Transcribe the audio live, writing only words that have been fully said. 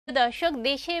দর্শক,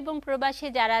 দেশে এবং প্রবাসে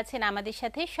যারা আছেন আমাদের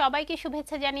সাথে সবাইকে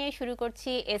শুভেচ্ছা জানিয়ে শুরু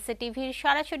করছি এসএ টিভির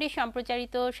সরাসরি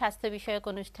সম্প্রচারিত স্বাস্থ্য বিষয়ক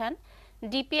অনুষ্ঠান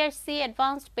ডিপিআরসি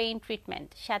অ্যাডভান্সড পেইন ট্রিটমেন্ট।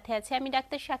 সাথে আছে আমি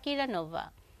ডাক্তার শাকিরা নোভা।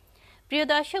 প্রিয়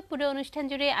দর্শক, পুরো অনুষ্ঠান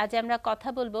জুড়ে আজ আমরা কথা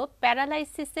বলবো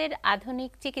প্যারালাইসিসের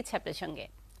আধুনিক চিকিৎসা প্রসঙ্গে।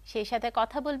 সেই সাথে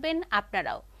কথা বলবেন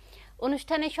আপনারাও।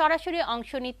 অনুষ্ঠানে সরাসরি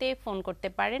অংশ নিতে ফোন করতে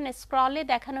পারেন স্ক্রলে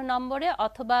দেখানো নম্বরে,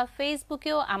 অথবা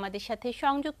ফেসবুকেও আমাদের সাথে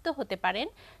সংযুক্ত হতে পারেন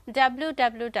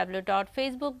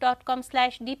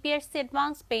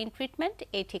www.facebook.com/dprcadvancedpaintreatment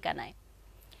এই ঠিকানায়।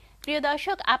 প্রিয়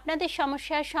দর্শক, আপনাদের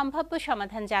সমস্যার সম্ভাব্য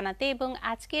সমাধান জানাতে এবং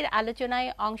আজকের আলোচনায়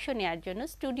অংশ নেওয়ার জন্য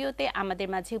স্টুডিওতে আমাদের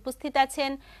মাঝে উপস্থিত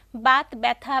আছেন বাত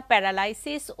ব্যথা,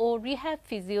 প্যারালাইসিস ও রিহ্যাব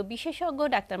ফিজিও বিশেষজ্ঞ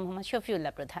ডাক্তার মোহাম্মদ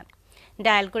শফিউল্লাহ প্রধান।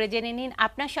 ডায়াল করে জেনে নিন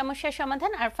আপনার সমস্যার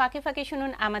সমাধান, আর ফাঁকে ফাঁকে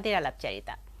শুনুন আমাদের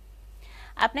আলাপচারিতা।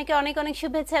 আপনাকে অনেক অনেক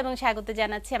শুভেচ্ছা এবং স্বাগত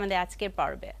জানাচ্ছি আমাদের আজকের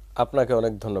পর্বে। আপনাকে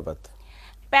অনেক ধন্যবাদ।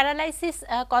 প্যারালাইসিস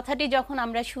কথাটি যখন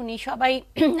আমরা শুনি সবাই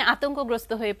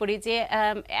আতঙ্কগ্রস্ত হয়ে পড়ি যে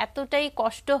এতটাই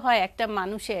কষ্ট হয় একটা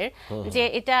মানুষের যে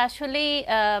এটা আসলেই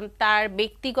তার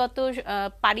ব্যক্তিগত,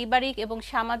 পারিবারিক এবং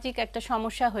সামাজিক একটা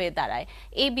সমস্যা হয়ে দাঁড়ায়।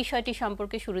 এই বিষয়টি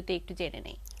সম্পর্কে শুরুতে একটু জেনে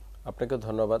নেই। আপনাকে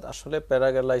ধন্যবাদ। আসলে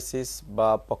প্যারালাইসিস বা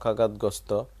পক্ষাঘাতগ্রস্ত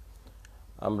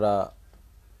আমরা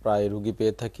প্রায় রোগী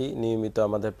পেয়ে থাকি নিয়মিত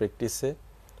আমাদের প্র্যাকটিসে।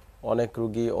 অনেক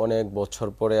রোগী অনেক বছর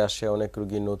পরে আসে, অনেক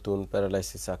রোগী নতুন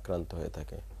প্যারালাইসিস আক্রান্ত হয়ে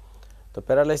থাকে। তো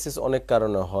প্যারালাইসিস অনেক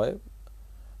কারণে হয়।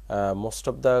 মোস্ট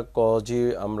অফ দ্য কজই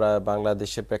আমরা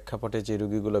বাংলাদেশের প্রেক্ষাপটে যে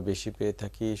রোগীগুলো বেশি পেয়ে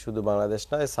থাকি, শুধু বাংলাদেশ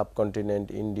নয়, সাবকন্টিনেন্ট,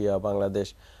 ইন্ডিয়া, বাংলাদেশ,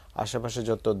 আশেপাশে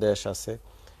যত দেশ আছে,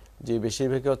 যে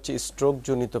বেশিরভাগই হচ্ছে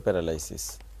স্ট্রোকজনিত প্যারালাইসিস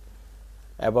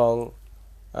এবং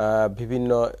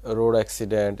বিভিন্ন road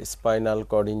accident, spinal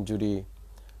cord injury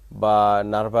বা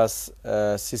নার্ভাস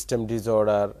সিস্টেম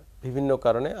ডিসঅর্ডার, বিভিন্ন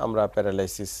কারণে আমরা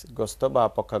প্যারালাইসিসগ্রস্ত বা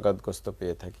পক্ষাঘাতগ্রস্ত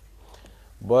পেয়ে থাকি।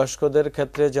 বয়স্কদের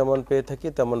ক্ষেত্রে যেমন পেয়ে থাকি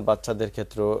তেমন বাচ্চাদের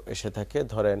ক্ষেত্রেও এসে থাকে।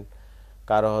 ধরেন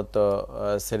কারো হয়তো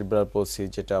সেরিব্রাল পলসি,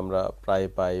 যেটা আমরা প্রায়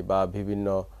পাই, বা বিভিন্ন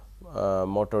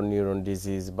মোটর নিউরন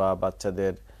ডিজিজ, বা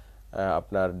বাচ্চাদের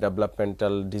আপনার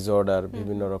ডেভেলপমেন্টাল ডিসঅর্ডার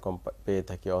বিভিন্ন রকম পেয়ে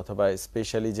থাকি, অথবা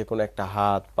স্পেশালি যে কোনো একটা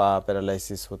হাত পা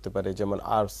প্যারালাইসিস হতে পারে, যেমন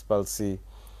আর্বস পালসি,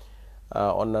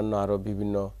 অন্যান্য আরও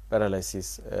বিভিন্ন প্যারালাইসিস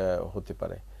হতে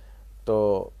পারে। তো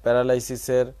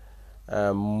প্যারালাইসিসের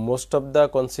মোস্ট অফ দ্য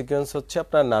কনসিকুয়েন্স হচ্ছে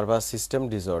আপনার নার্ভাস সিস্টেম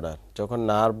ডিসঅর্ডার, যখন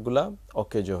নার্ভগুলা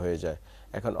অকেজো হয়ে যায়।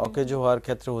 এখন অকেজো হওয়ার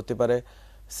ক্ষেত্রে হতে পারে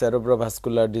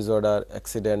সেরেব্রোভাস্কুলার ডিসঅর্ডার,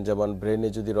 অ্যাক্সিডেন্ট, যেমন ব্রেনে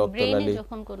যদি রক্তনালী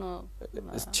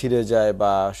ছিঁড়ে যায়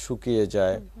বা শুকিয়ে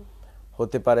যায়,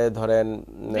 হতে পারে ধরেন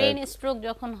ব্রেন স্ট্রোক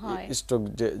যখন হয়, স্ট্রোক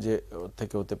যে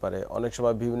থেকে হতে পারে। অনেক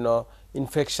সময় বিভিন্ন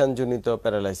ইনফেকশন জনিত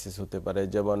প্যারালাইসিস হতে পারে,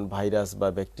 যেমন ভাইরাস বা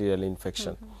ব্যাকটেরিয়াল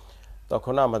ইনফেকশন।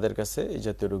 তখন আমাদের কাছে এই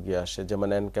জাতীয় রোগী আসে, যেমন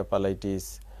এনকেফালাইটিস,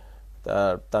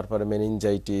 তারপরে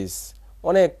মেনিনজাইটিস,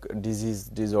 অনেক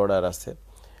ডিসঅর্ডার আছে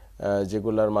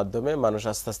যেগুলোর মাধ্যমে মানুষ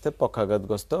আস্তে আস্তে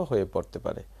পক্ষাঘাতগ্রস্ত হয়ে পড়তে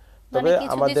পারে। তবে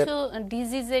আমাদের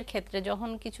ডিজিজের ক্ষেত্রে যখন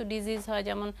কিছু ডিজিজ হয়,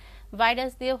 যেমন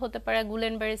ভাইরাস দিয়ে হতে পারে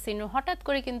গুলেনবারি সিনড্রোম, হঠাৎ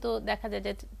করে কিন্তু দেখা যায়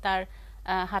যে তার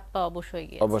হাত পা অবশ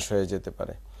হয়ে যেতে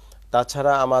পারে।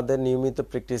 তাছাড়া আমাদের নিয়মিত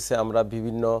প্র্যাকটিসে আমরা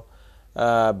বিভিন্ন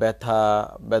ব্যথা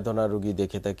বেদনা রোগী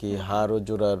দেখে থাকি, হাড় ও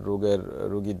জোড়ার রোগের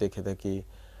রোগী দেখে থাকি।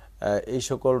 এই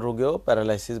সকল রোগেও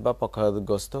প্যারালাইসিস বা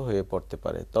পক্ষাঘাতগ্রস্ত হয়ে পড়তে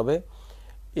পারে। তবে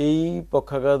এই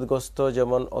পক্ষাঘাতগ্রস্ত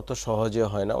যেমন অত সহজে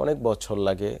হয় না, অনেক বছর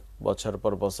লাগে। বছর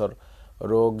পর বছর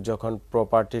রোগ যখন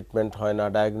প্রপার ট্রিটমেন্ট হয় না,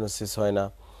 ডায়াগনোসিস হয় না,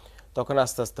 তখন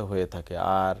আস্তে আস্তে হয়ে থাকে।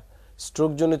 আর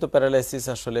স্ট্রোকজনিত প্যারালাইসিস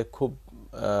আসলে খুব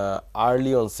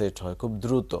আর্লি অনসেট হয়, খুব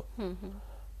দ্রুত।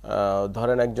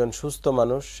 ধরেন একজন সুস্থ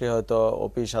মানুষ, সে হয়তো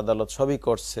অফিস আদালত সবই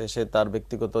করছে, সে তার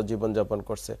ব্যক্তিগত জীবনযাপন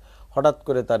করছে, হঠাৎ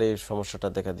করে তার এই সমস্যাটা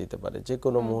দেখা দিতে পারে যে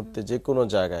কোনো মুহূর্তে, যে কোনো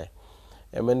জায়গায়।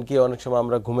 এমনকি অনেক সময়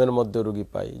আমরা ঘুমের মধ্যে রোগী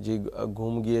পাই, যে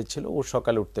ঘুম গিয়েছিল, ও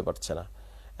সকালে উঠতে পারছে না,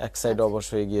 এক সাইড অবশ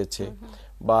হয়ে গিয়েছে,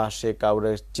 বা সে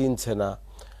কাউরে চিনছে না,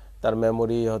 তার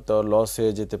মেমোরি হয়তো লস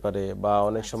হয়ে যেতে পারে, বা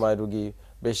অনেক সময় রোগী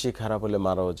বেশি খারাপ হলে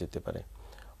মারাও যেতে পারে।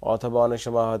 অথবা অনেক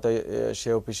সময় হয়তো সে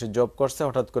অফিসে জব করছে,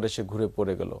 হঠাৎ করে সে ঘুরে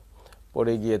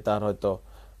পড়ে গিয়ে তার হয়তো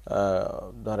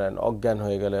ধরেন অজ্ঞান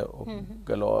হয়ে গেল,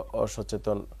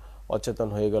 অচেতন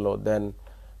হয়ে গেল, দেন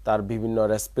তার বিভিন্ন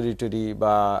রেসপিরেটরি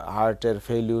বা হার্টের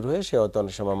ফেলিউর হয়ে সে হয়তো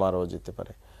অনেক সময় মারাও যেতে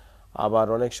পারে। আবার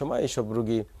অনেক সময় এইসব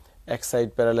রোগী এক সাইড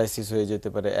প্যারালাইসিস হয়ে যেতে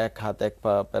পারে, এক হাত এক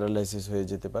পা প্যারালাইসিস হয়ে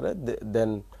যেতে পারে,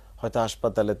 দেন হয়তো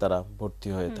হাসপাতালে তারা ভর্তি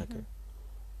হয়ে থাকে।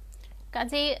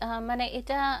 কাজেই মানে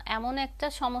এটা এমন একটা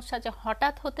সমস্যা যে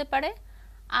হঠাৎ হতে পারে,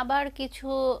 আবার কিছু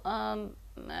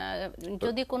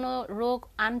যদি কোনো রোগ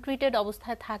আনট্রিটেড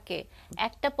অবস্থায় থাকে,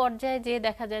 একটা পর্যায়ে যে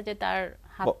দেখা যায় যে তার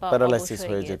হাত পা অবশ প্যারালাইসিস হয়ে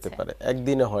হয়ে যেতে গিয়েছে। পারে,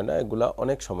 একদিনে হয় না, এগুলা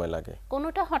অনেক সময় লাগে।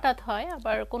 কোনোটা হঠাৎ হয়,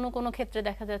 আবার কোনো কোনো ক্ষেত্রে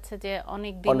দেখা যাচ্ছে যে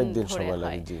অনেক দিন অনেকদিন ধরে সময় হয়।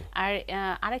 লাগে, জি। আর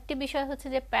আরেকটি বিষয় হচ্ছে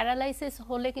যে প্যারালাইসিস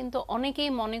হলে কিন্তু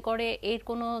অনেকেই মনে করে এর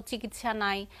কোনো চিকিৎসা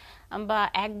নাই, বা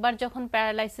একবার যখন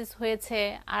প্যারালাইসিস হয়েছে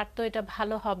আর তো এটা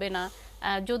ভালো হবে না।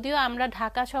 যদিও আমরা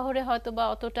ঢাকা শহরে হয়তো বা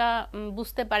অতটা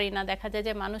বুঝতে পারি না, দেখা যায়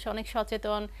যে মানুষ অনেক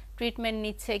সচেতন, ট্রিটমেন্ট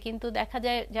নিচ্ছে, কিন্তু দেখা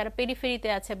যায় যারা পেরিফেরিতে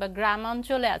আছে বা গ্রাম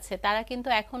অঞ্চলে আছে তারা কিন্তু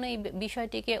এখনো এই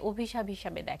বিষয়টিকে অভিশাপ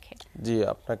হিসাবে দেখে। জি,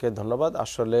 আপনাকে ধন্যবাদ।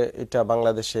 আসলে এটা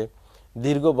বাংলাদেশে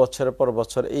দীর্ঘ বছরের পর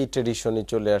বছর এই ট্রেডিশনই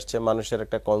চলে আসছে। মানুষের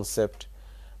একটা কনসেপ্ট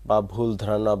বা ভুল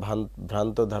ধারণা,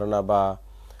 ভ্রান্ত ধারণা বা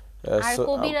আর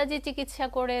কবিরাজি চিকিৎসা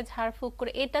করে, ঝাড়ফুঁক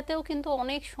করে, এটাতেও কিন্তু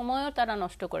অনেক সময়ও তারা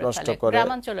নষ্ট করে ফেলে,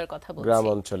 গ্রামাঞ্চলের কথা বলছি। গ্রাম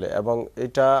অঞ্চলে, এবং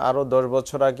এটা আরো 10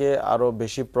 বছর আগে আরো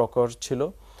বেশি প্রখর ছিল।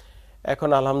 এখন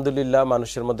আলহামদুলিল্লাহ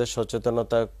মানুষের মধ্যে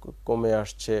সচেতনতা কমে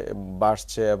আসছে,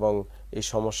 বাড়ছে, এবং এই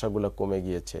সমস্যাগুলো কমে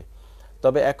গিয়েছে।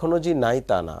 তবে এখনো যে নাই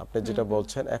তা না, আপনি যেটা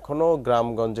বলছেন, এখনো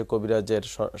গ্রামগঞ্জে কবিরাজের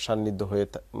সান্নিধ্য হয়ে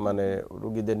মানে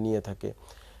রোগীদের নিয়ে থাকে,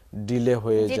 ডিলে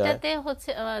হয়ে যায়, যেটাতে হচ্ছে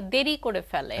দেরি করে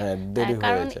ফেলে। হ্যাঁ, দেরি হয়ে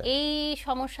কারণ যায়। এই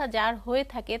সমস্যা যার হয়ে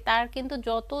থাকে তার কিন্তু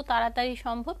যত তাড়াতাড়ি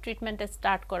সম্ভব ট্রিটমেন্টে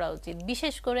স্টার্ট করা উচিত,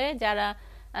 বিশেষ করে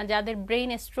যাদের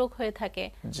ব্রেইন স্ট্রোক হয়ে থাকে।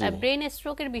 ব্রেইন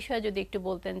স্ট্রোকের বিষয়ে যদি একটু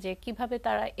বলতেন যে কিভাবে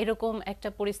তারা এরকম একটা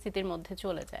পরিস্থিতির মধ্যে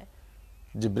চলে যায়।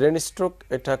 যে ব্রেন স্ট্রোক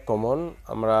এটা কমন,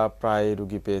 আমরা প্রায়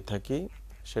রোগী পেয়ে থাকি।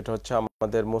 সেটা হচ্ছে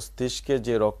আমাদের মস্তিষ্কে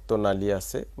যে রক্তনালী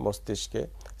আছে, মস্তিষ্কে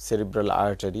সেরিব্রাল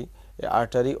আর্টারি, এই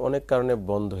আর্টারি অনেক কারণে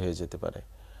বন্ধ হয়ে যেতে পারে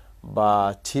বা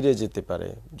ছিঁড়ে যেতে পারে।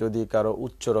 যদি কারো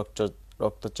উচ্চ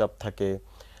রক্তচাপ থাকে,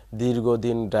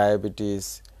 দীর্ঘদিন ডায়াবেটিস,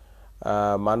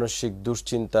 মানসিক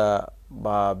দুশ্চিন্তা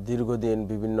বা দীর্ঘদিন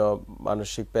বিভিন্ন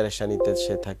মানসিক পেরেশানিতে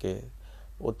সে থাকে,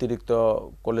 অতিরিক্ত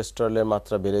কোলেস্টেরলের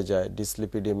মাত্রা বেড়ে যায়,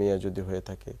 ডিসলিপিডেমিয়া যদি হয়ে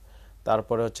থাকে,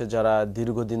 তারপরে হচ্ছে যারা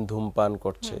দীর্ঘদিন ধূমপান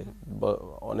করছে,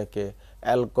 অনেকে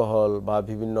অ্যালকোহল বা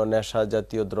বিভিন্ন নেশা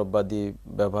জাতীয় দ্রব্যাদি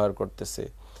ব্যবহার করতেছে,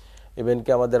 ইভেন কি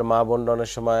আমাদের মা বোন অনেক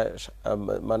সময়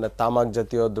মানে তামাক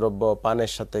জাতীয় দ্রব্য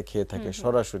পানের সাথে খেয়ে থাকে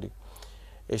সরাসরি,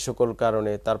 এই সকল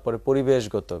কারণে। তারপরে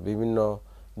পরিবেশগত বিভিন্ন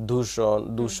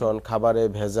দূষণ, খাবারে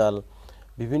ভেজাল,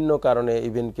 বিভিন্ন কারণে,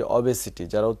 ইভেন কি অবেসিটি,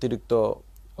 যারা অতিরিক্ত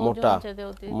মোটা,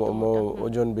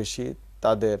 ওজন বেশি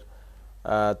তাদের,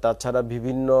 তাছাড়া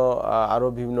আরো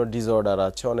বিভিন্ন ডিসঅর্ডার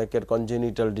আছে, অনেকের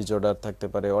কনজেনিটাল ডিসঅর্ডার থাকতে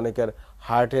পারে, অনেকের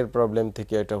হার্টের প্রবলেম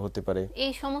থেকে এটা হতে পারে।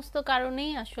 এই সমস্ত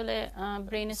কারণেই আসলে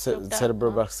ব্রেইন স্ট্রোকটা,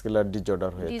 সেরেব্রোভাস্কুলার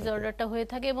ডিসঅর্ডারটা হয়ে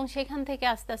থাকে, এবং সেখান থেকে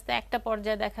আস্তে আস্তে একটা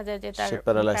পর্যায়ে দেখা যায় যে তার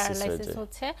প্যারালাইসিস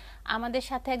হচ্ছে। আমাদের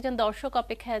সাথে একজন দর্শক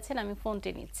অপেক্ষায় আছেন, আমি ফোনটি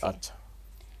নিচ্ছি। আচ্ছা,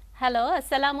 হ্যালো,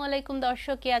 আসসালামু আলাইকুম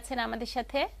দর্শক, কে আছেন আমাদের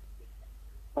সাথে?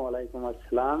 ওয়ালাইকুম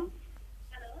আসসালাম।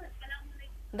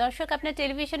 দর্শক, আপনার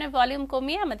টেলিভিশনের ভলিউম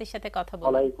কমিয়ে আমাদের সাথে কথা বলুন।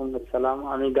 ওয়ালাইকুম আসসালাম,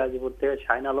 আমি গাজীপুর থেকে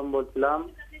শাহিন আলম বলছিলাম।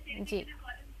 জি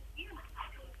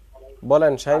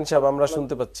বলেন শাহিন সাহেব, আমরা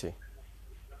শুনতে পাচ্ছি।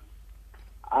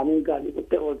 আমি গাজীপুর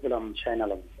থেকে বলছিলাম, শাহিন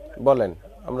আলম। বলেন,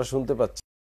 আমরা শুনতে পাচ্ছি।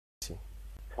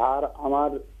 স্যার,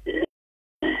 আমার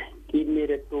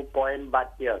কিডনির একটু পয়েন্ট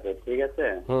বাড়তি আছে, ঠিক আছে?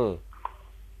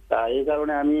 তা এই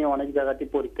কারণে আমি অনেক জায়গাতে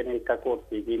পরীক্ষা নিরীক্ষা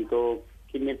করছি, কিন্তু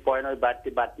কিডনির পয়েন্ট ওই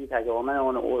বাড়তি থাকে,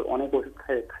 অনেক ওষুধ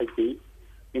খাইছি,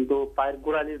 কিন্তু পায়ের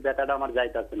গোড়ালির ব্যথাটা আমার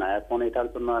যাইতেছে না। এখন এটার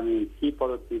জন্য আমি কি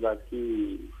পদ্ধতি বা কি?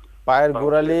 পায়ের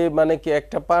গোড়ালি মানে কি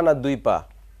একটা পা না দুই পা?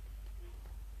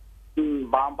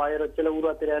 বাম পায়ের হচ্ছে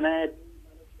উরুতের এনে,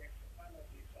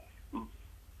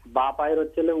 বাম পায়ের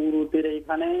হচ্ছে উরুতের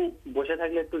এইখানে বসে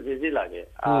থাকলে একটু ঝিঝি লাগে,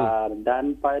 আর ডান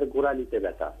পায়ের গোড়ালিতে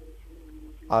ব্যথা।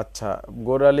 আচ্ছা,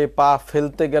 গোড়ালি পা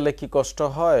ফেলতে গেলে কি কষ্ট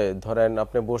হয়? ধরেন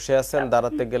আপনি বসে আছেন,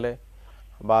 দাঁড়াতে গেলে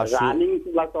বা রানিং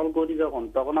চলাচল করি যখন,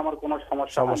 তখন আমার কোনো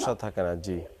সমস্যা থাকে না।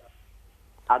 জি।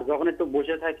 আর যখন একটু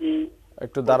বসে থাকি,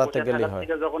 একটু দাঁড়াতে গেলে হয়।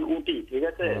 যখন উঠি, ঠিক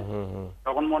আছে,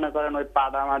 তখন মনে করেন ওই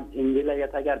পাটা আমার ঝিঞ্জি লেগে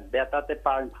থাকে, আর ব্যথাতে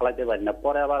পা ফালাইতে পারি না।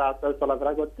 পরে আবার আস্তে আস্তে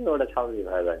চলাফেরা করতে ওটা স্বাভাবিক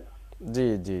হয়ে যায়। জি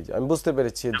জি, আমি বুঝতে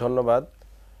পেরেছি, ধন্যবাদ।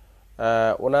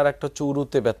 ওনার একটা হচ্ছে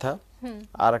উরুতে ব্যথা,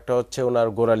 আর একটা হচ্ছে ওনার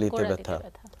গোড়ালিতে ব্যথা।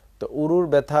 তো উরুর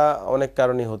ব্যথা অনেক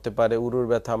কারণে হতে পারে। উরুর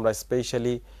ব্যথা আমরা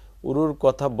স্পেশালি উরুর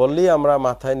কথা বললেই আমরা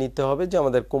মাথায় নিতে হবে যে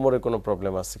আমাদের কোমরে কোনো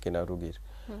প্রবলেম আছে কিনা রোগীর।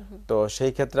 তো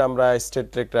সেই ক্ষেত্রে আমরা স্টেট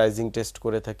ট্রেক রাইজিং টেস্ট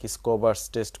করে থাকি, স্কোবার্স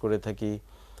টেস্ট করে থাকি,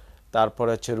 তারপরে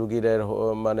হচ্ছে রোগীর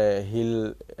মানে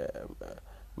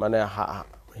মানে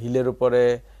হিলের উপরে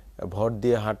ভর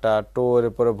দিয়ে হাঁটা, টোয়ের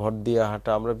উপরে ভর দিয়ে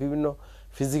হাঁটা, আমরা বিভিন্ন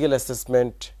ফিজিক্যাল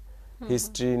অ্যাসেসমেন্ট,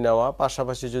 হিস্ট্রি নেওয়া,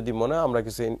 পাশাপাশি যদি মনে হয় আমরা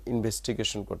কিছু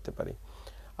ইনভেস্টিগেশন করতে পারি।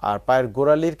 আর পায়ের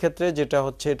গোড়ালির ক্ষেত্রে যেটা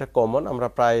হচ্ছে, এটা কমন, আমরা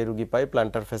প্রায় রোগী পাই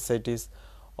প্ল্যান্টার ফ্যাসাইটিস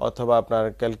অথবা আপনার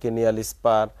ক্যালকেনিয়াল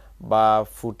স্পার বা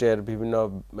ফুটের বিভিন্ন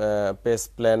পেস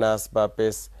প্ল্যানাস বা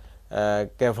পেস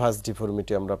ক্যাভাস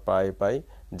ডিফর্মিটি আমরা প্রায় পাই।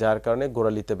 যার কারণে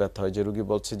গোড়ালিতে ব্যথা হয়। যে রোগী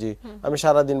বলছে যে আমি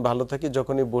সারাদিন ভালো থাকি,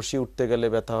 যখনই বসি উঠতে গেলে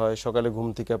ব্যথা হয়, সকালে ঘুম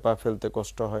থেকে পা ফেলতে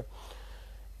কষ্ট হয়।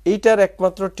 এইটার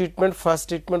একমাত্র ট্রিটমেন্ট, ফার্স্ট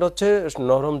ট্রিটমেন্ট হচ্ছে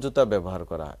নরম জুতা ব্যবহার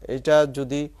করা। এটা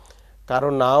যদি কারো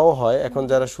নাও হয়, এখন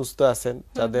যারা সুস্থ আছেন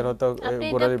যাদের হয়তো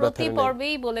গোড়ালির ব্যথা নেই,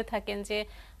 পর্বেই বলে থাকেন যে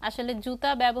আসলে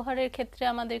জুতা ব্যবহারের ক্ষেত্রে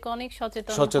আমাদেরকে অনেক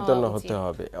সচেতন হতে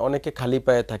হবে। অনেকে খালি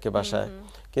পায়ে থাকে বাসায়,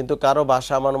 কিন্তু কারো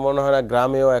বাসা আমার মনে হয় না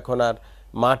গ্রামেও এখন আর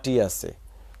মাটি আছে,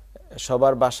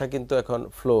 সবার বাসা কিন্তু এখন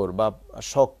ফ্লোর বা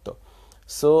শক্ত।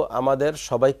 সো আমাদের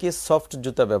সবাইকে সফট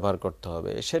জুতা ব্যবহার করতে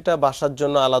হবে। সেটা বাসার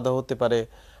জন্য আলাদা হতে পারে,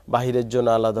 বাহিরের জন্য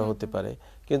আলাদা হতে পারে,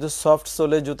 কিন্তু সফট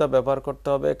সোলে জুতা ব্যবহার করতে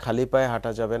হবে, খালি পায়ে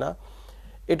হাঁটা যাবে না।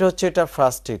 এটা হচ্ছে এটা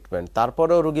ফার্স্ট ট্রিটমেন্ট।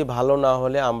 তারপরেও রোগী ভালো না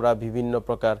হলে আমরা বিভিন্ন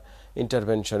প্রকার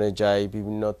ইন্টারভেনশনে যাই,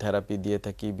 বিভিন্ন থেরাপি দিয়ে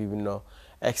থাকি, বিভিন্ন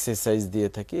এক্সারসাইজ দিয়ে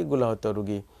থাকি। এগুলো হয়তো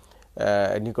রোগী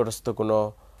নিকটস্থ কোনো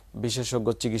বিশেষজ্ঞ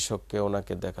চিকিৎসককে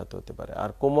ওনাকে দেখাতে হতে পারে।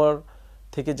 আর কোমর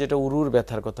থেকে যেটা উরুর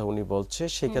ব্যথার কথা উনি বলছে,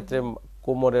 সেক্ষেত্রে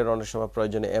কোমরের অনেক সময়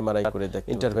প্রয়োজনে এমআরআই করে দেখতে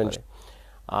ইন্টারভেনশন।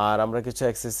 আর আমরা কিছু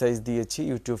এক্সারসাইজ দিয়েছি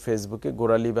ইউটিউব, ফেসবুকে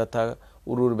গোড়ালি ব্যথা,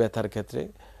 উরুর ব্যথার ক্ষেত্রে।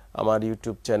 আমার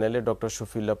ইউটিউব চ্যানেলে ডক্টর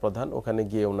শফিউল্লাহ প্রধান, ওখানে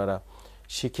গিয়ে ওনারা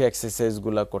শিখে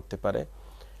এক্সারসাইজগুলো করতে পারে।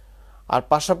 আর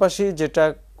পাশাপাশি যেটা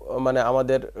মানে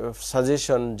আমাদের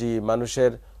সাজেশন, যে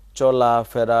মানুষের চলা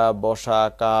ফেরা, বসা,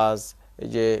 কাজ, এই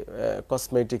যে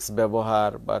কসমেটিক্স ব্যবহার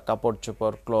বা কাপড়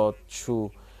চোপড়, ক্লথ, শু,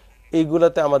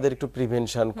 এইগুলাতে আমাদের একটু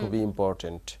প্রিভেনশন খুবই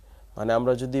ইম্পর্টেন্ট। মানে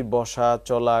আমরা যদি বসা,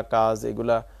 চলা, কাজ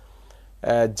এগুলা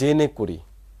জেনে করি,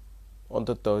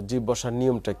 অন্তত যে বসার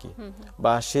নিয়মটা কি,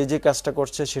 বা সে যে কাজটা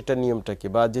করছে সেটা নিয়মটা কি,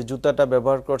 বা যে জুতাটা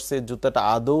ব্যবহার করছে জুতাটা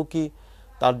আদৌ কি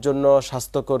তার জন্য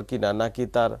স্বাস্থ্যকর কিনা, নাকি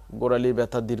তার গোড়ালির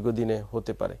ব্যথা দীর্ঘদিনে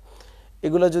হতে পারে,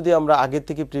 এগুলো যদি আমরা আগে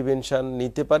থেকে প্রিভেনশন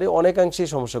নিতে পারি, অনেকাংশেই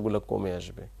সমস্যাগুলো কমে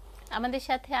আসবে। আমাদের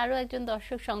সাথে আরো একজন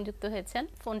দর্শক সংযুক্ত হয়েছেন,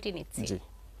 ফোনটি নিচ্ছি। জি,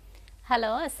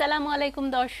 হ্যালো, আসসালামু আলাইকুম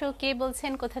দর্শক, কে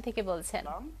বলছেন, কোথা থেকে বলছেন?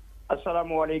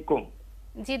 আসসালামু আলাইকুম।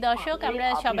 জি দর্শক, আমরা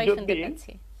সবাই শুনতে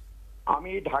পাচ্ছি।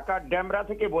 আমি ঢাকার ডেমরা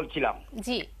থেকে বলছিলাম।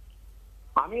 জি,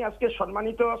 আমি আজকে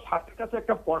সম্মানিত স্যারের কাছে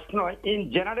একটা প্রশ্ন, ইন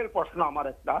জেনারেল প্রশ্ন আমার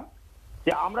একটা,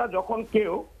 যে আমরা যখন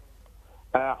কেউ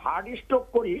হার্ট স্ট্রোক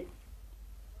করি,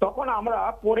 তখন আমরা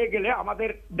পড়ে গেলে আমাদের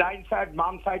ডাইন সাইড,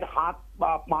 বাম সাইড, হাত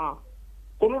বা পা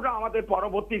কোনোটা আমাদের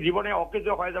পরবর্তী জীবনে অকেজ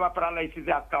হয়ে যাওয়া,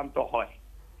 প্যারালাইসিসে আক্রান্ত হয়।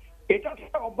 এটা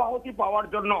থেকে অব্যাহতি পাওয়ার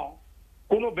জন্য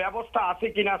কোনো ব্যবস্থা আছে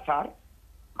কিনা স্যার?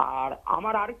 আর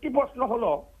আমার আরেকটি প্রশ্ন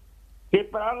হলো যে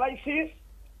প্যারালাইসিস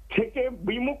থেকে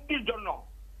বিমুক্তির জন্য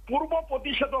পূর্ব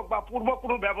প্রতিষেধক বা পূর্ব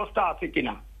কোনো ব্যবস্থা আছে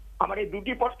কিনা? আমার এই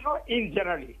দুটি প্রশ্ন ইন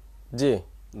জেনারেলি। জি,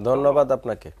 ধন্যবাদ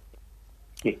আপনাকে।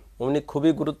 উনি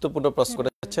খুবই গুরুত্বপূর্ণ প্রশ্ন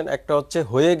করেছেন। একটা হচ্ছে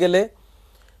হয়ে গেলে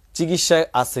চিকিৎসা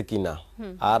আছে কিনা,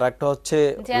 আর একটা হচ্ছে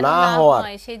না হওয়ার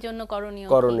সেই জন্য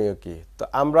করণীয় কি। তো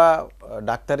আমরা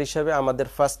ডাক্তার হিসেবে আমাদের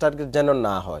ফার্স্ট টার্গেট যেন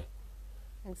না হয়,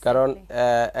 কারণ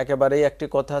একেবারেই একটি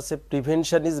কথা আছে,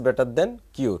 প্রিভেনশন ইজ বেটার দেন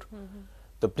কিউর।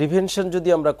 তো প্রিভেনশন যদি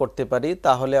আমরা করতে পারি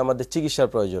তাহলে আমাদের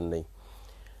চিকিৎসার প্রয়োজন নেই।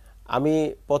 আমি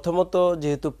প্রথমত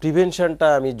যেহেতু প্রিভেনশনটা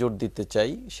আমি জোর দিতে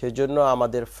চাই, সেজন্য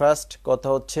আমাদের ফার্স্ট কথা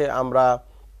হচ্ছে আমরা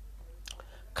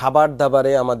খাবার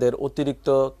দাবারে আমাদের অতিরিক্ত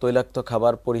তৈলাক্ত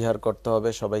খাবার পরিহার করতে হবে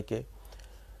সবাইকে।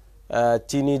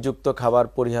 চিনিযুক্ত খাবার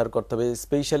পরিহার করতে হবে,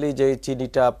 স্পেশালি যে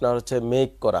চিনিটা আপনার হচ্ছে মেক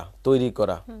করা, তৈরি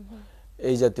করা,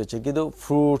 এই জাতীয় চিনি। কিন্তু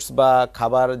ফ্রুটস বা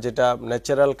খাবার যেটা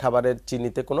ন্যাচারাল খাবারের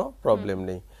চিনিতে কোনো প্রবলেম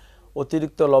নেই।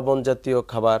 অতিরিক্ত লবণ জাতীয়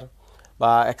খাবার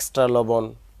বা এক্সট্রা লবণ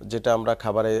যেটা আমরা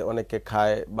খাবারে অনেকে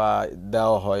খায় বা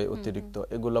দেওয়া হয় অতিরিক্ত,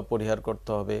 এগুলো পরিহার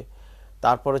করতে হবে।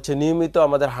 তারপর হচ্ছে নিয়মিত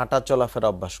আমাদের হাঁটা চলাফেরা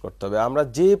অভ্যাস করতে হবে। আমরা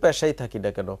যে পেশায় থাকি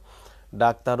না কেন,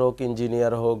 ডাক্তার হোক,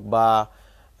 ইঞ্জিনিয়ার হোক বা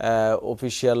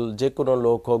অফিসিয়াল যে কোনো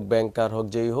লোক হোক, ব্যাংকার হোক,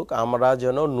 যেই হোক, আমরা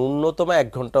যেন ন্যূনতম 1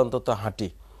 ঘন্টা অন্তত হাঁটি।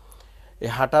 এই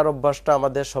হাঁটার অভ্যাসটা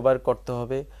আমাদের সবার করতে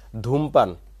হবে। ধূমপান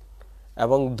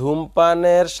এবং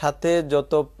ধূমপানের সাথে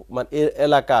যত মানে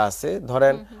এলাকা আছে,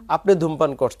 ধরেন আপনি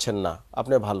ধূমপান করছেন না,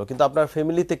 আপনি ভালো, কিন্তু আপনার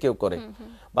ফ্যামিলিতে কেউ করে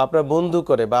বা আপনার বন্ধু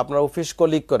করে বা আপনার অফিস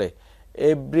কলিগ করে,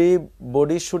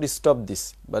 এভরিবডি শুড স্টপ দিস।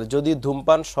 মানে যদি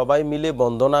ধূমপান সবাই মিলে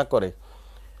বন্ধ না করে,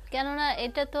 কেননা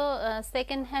এটা তো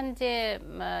সেকেন্ড হ্যান্ড যে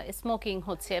স্মোকিং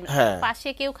হচ্ছে, পাশে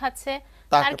কেউ খাচ্ছে,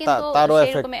 তার কিন্তু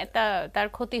সেরকম একটা তার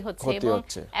ক্ষতি হচ্ছে। এবং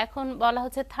এখন বলা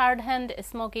হচ্ছে third hand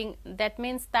smoking, that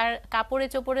means তার কাপড়ে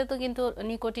চোপড়ে তো কিন্তু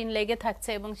নিকোটিন লেগে থাকছে,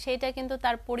 এবং সেটা কিন্তু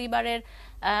তার পরিবারের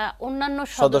অন্যান্য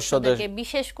সদস্যদেরকে,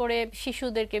 বিশেষ করে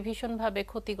শিশুদেরকে ভীষণভাবে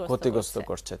ক্ষতিগ্রস্ত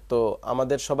করছে। তো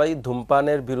আমাদের সবাই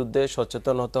ধূমপানের বিরুদ্ধে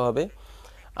সচেতন হতে হবে।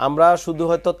 আমরা শুধু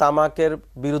হয়তো তামাকের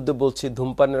বিরুদ্ধে বলছি,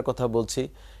 ধূমপানের কথা বলছি,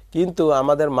 কিন্তু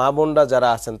আমাদের মা বোনরা যারা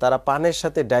আছেন তারা পানের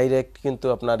সাথে ডাইরেক্ট কিন্তু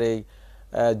আপনার এই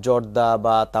জর্দা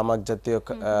বা তামাক জাতীয়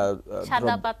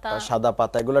সাদা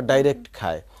পাতা এগুলো ডাইরেক্ট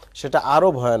খায়। সেটা আরও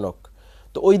ভয়ানক।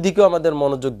 তো ওই দিকেও আমাদের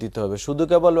মনোযোগ দিতে হবে। শুধু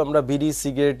কেবল আমরা বিড়ি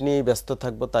সিগারেট নিয়ে ব্যস্ত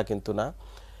থাকবো তা কিন্তু না,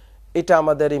 এটা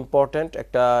আমাদের ইম্পর্ট্যান্ট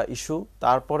একটা ইস্যু।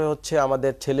 তারপরে হচ্ছে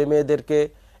আমাদের ছেলে মেয়েদেরকে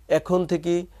এখন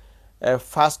থেকেই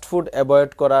ফাস্ট ফুড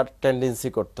অ্যাভয়েড করার টেন্ডেন্সি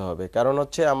করতে হবে। কারণ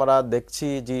হচ্ছে আমরা দেখছি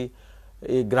যে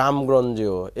এই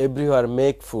গ্রামগঞ্জেও এভরিওয়ার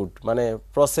মেক ফুড, মানে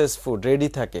প্রসেস ফুড রেডি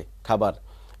থাকে খাবার,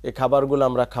 এই খাবারগুলো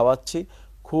আমরা খাওয়াচ্ছি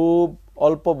খুব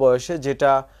অল্প বয়সে,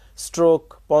 যেটা স্ট্রোক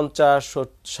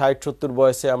 50-60-70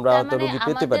 বয়সে আমরা হয়তো রোগী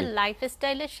পেতে পারি। আমাদের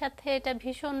লাইফস্টাইলের সাথে এটা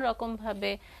ভীষণ রকম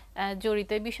ভাবে জড়িত।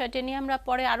 এই বিষয়টা নিয়ে আমরা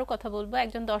পরে আরো কথা বলবো।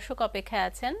 একজন দর্শক অপেক্ষায়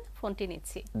আছেন, ফোনটি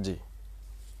নিচ্ছি। জি,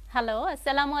 হ্যালো,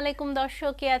 আসসালামু আলাইকুম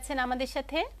দর্শক, কে আছেন আমাদের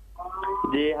সাথে?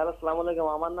 জি হ্যালো, আসসালামু আলাইকুম।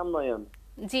 আমার নাম নয়ন।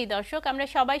 জি দর্শক, আমরা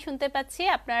সবাই শুনতে পাচ্ছি,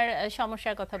 আপনার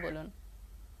সমস্যার কথা বলুন।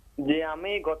 জি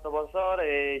আমি গত বছর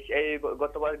এই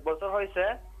গত বছর হয়েছে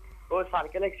ওই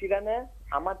সার্কেল অ্যাক্সিডেন্টে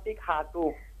আমার ঠিক হাঁটু,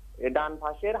 ডান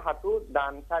পাশের হাঁটু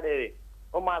ডান সাইডে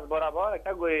ও মাঝ বরাবর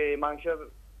একটা মাংস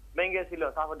ভেঙে ছিল।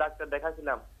 তারপর ডাক্তার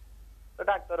দেখাছিলাম, তো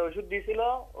ডাক্তার ওষুধ দিয়েছিল,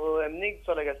 ও এমনি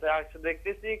চলে গেছে। আর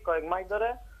দেখতেছি কয়েক মাস ধরে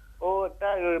ও একটা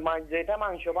যেটা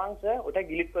মাংস ভাঙছে ওটা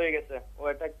গিলিট হয়ে গেছে, ও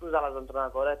এটা একটু জ্বালা যন্ত্রণা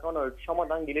করে। এখন ওই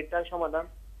সমাধান, গিলিটটার সমাধান।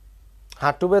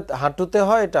 হাঁটুতে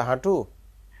হয় এটা? হাঁটু?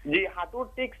 জি হাঁটুর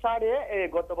ঠিক সাইডে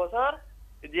গত বছর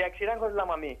যে অ্যাক্সিডেন্ট করলাম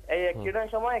আমি, এই অ্যাক্সিডেন্ট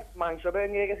সময় মাংস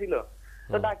ভেঙে গেছিল।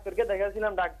 তো ডাক্তারকে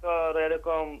দেখাছিলাম, ডাক্তার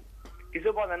এরকম কিছু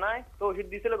বলে নাই, তো ওষুধ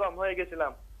দিয়েছিল, গম হয়ে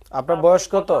গেছিলাম। আপনার বয়স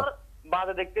কত?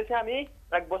 বাদে দেখতেছি আমি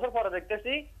 1 বছর পরে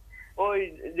দেখতেছি ওই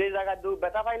যে জায়গায়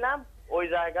ব্যথা পাইলাম ওই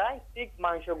জায়গায় ঠিক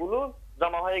মাংসগুলো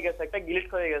জমা হয়ে গেছে, একটা গিলিট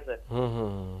হয়ে গেছে।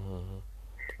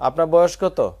 আপনার বয়স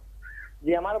কত?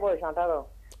 জি আমার বয়স 18।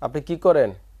 আপনি কি করেন?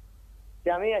 জি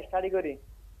আমি স্টাডি করি।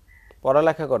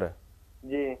 পড়ালেখা করে?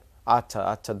 জি। আচ্ছা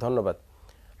আচ্ছা, ধন্যবাদ।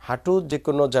 হাঁটু যে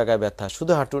কোনো জায়গায় ব্যথা,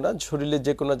 শুধু হাঁটু না, শরীরের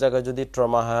যে কোনো জায়গায় যদি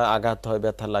ট্রমা হয়, আঘাত হয়,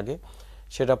 ব্যথা লাগে,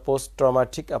 সেটা পোস্ট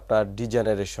ট্রমাটিক আপনার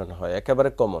ডিজেনারেশন হয়, একেবারে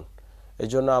কমন। এই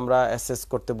জন্য আমরা অ্যাসেস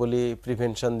করতে বলি,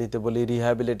 প্রিভেনশন দিতে বলি,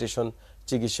 রিহ্যাবিলিটেশন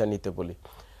চিকিৎসা নিতে বলি।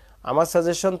 আমার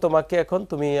সাজেশন তোমাকে, এখন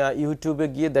তুমি ইউটিউবে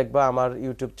গিয়ে দেখবা, আমার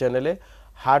ইউটিউব চ্যানেলে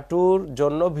হাঁটুর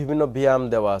জন্য বিভিন্ন ব্যায়াম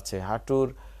দেওয়া আছে। হাঁটুর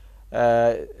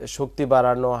শক্তি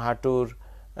বাড়ানো, হাঁটুর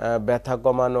ব্যথা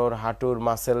কমানোর, হাঁটুর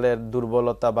মাসেলের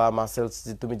দুর্বলতা বা মাসেলস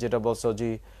তুমি যেটা বলছো যে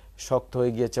শক্ত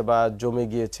হয়ে গিয়েছে বা জমে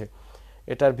গিয়েছে,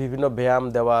 এটার বিভিন্ন ব্যায়াম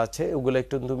দেওয়া আছে। ওগুলো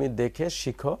একটু তুমি দেখে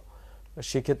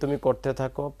শিখে তুমি করতে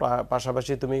থাকো।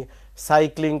 পাশাপাশি তুমি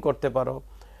সাইক্লিং করতে পারো,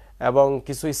 এবং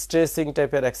কিছু স্ট্রেচিং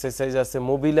টাইপের এক্সারসাইজ আছে,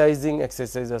 মোবিলাইজিং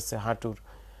এক্সারসাইজ আছে হাঁটুর,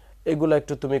 এগুলো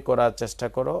একটু তুমি করার চেষ্টা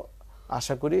করো।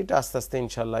 আশা করি এটা আস্তে আস্তে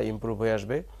ইনশাল্লাহ ইমপ্রুভ হয়ে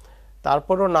আসবে।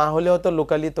 তারপরও না হলে হয়তো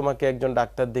লোকালি তোমাকে একজন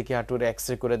ডাক্তার দেখে হাঁটুর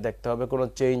এক্সরে করে দেখতে হবে কোনো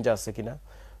চেঞ্জ আছে কিনা।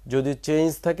 যদি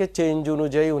চেঞ্জ থাকে, চেঞ্জ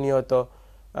অনুযায়ী উনি হয়তো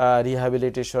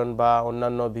রিহ্যাবিলিটেশন বা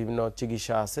অন্যান্য বিভিন্ন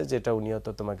চিকিৎসা আছে যেটা উনি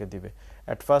হয়তো তোমাকে দিবে।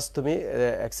 অ্যাট ফার্স্ট তুমি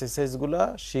এক্সারসাইজগুলো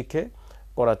শিখে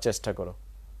করার চেষ্টা করো।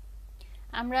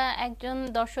 আমরা একজন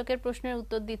দর্শকের প্রশ্নের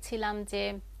উত্তর দিচ্ছিলাম যে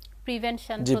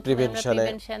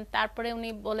প্রিভেনশন, তারপরে উনি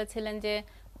বলেছিলেন যে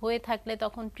হয়ে থাকলে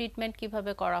তখন ট্রিটমেন্ট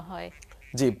কিভাবে করা হয়।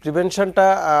 জি, প্রিভেনশনটা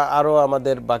আরো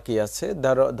আমাদের বাকি আছে।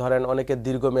 ধরেন অনেকের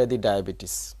দীর্ঘমেয়াদী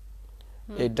ডায়াবেটিস,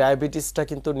 এই ডায়াবেটিসটা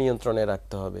কিন্তু নিয়ন্ত্রণে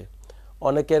রাখতে হবে।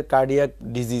 অনেকের কার্ডিয়াক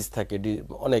ডিজিজ থাকে,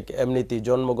 অনেক এমনিতেই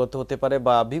জন্মগত হতে পারে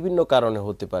বা বিভিন্ন কারণে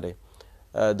হতে পারে,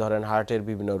 ধরেন হার্টের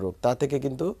বিভিন্ন রোগ, তা থেকে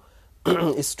কিন্তু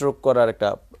স্ট্রোক করার একটা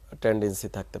টেন্ডেন্সি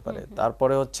থাকতে পারে।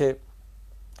 তারপরে হচ্ছে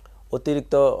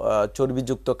অতিরিক্ত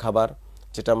চর্বিযুক্ত খাবার,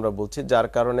 যেটা আমরা বলছি, যার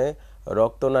কারণে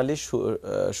রক্তনালী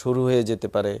শুরু হয়ে যেতে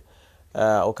পারে,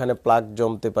 ওখানে প্লাক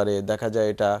জমতে পারে। দেখা যায়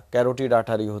এটা ক্যারোটিড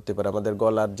আর্টারি হতে পারে, আমাদের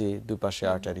গলার যে দুই পাশে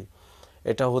আর্টারি,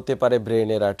 এটা হতে পারে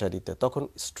ব্রেনের আর্টারিতে, তখন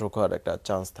স্ট্রোক হওয়ার একটা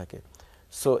চান্স থাকে।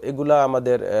 সো এগুলা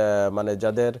আমাদের মানে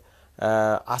যাদের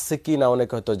আছে কি না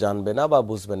অনেকে হয়তো জানবে না বা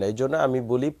বুঝবে না। এই জন্য আমি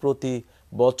বলি প্রতি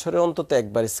বছরে অন্তত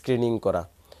একবার স্ক্রিনিং করা,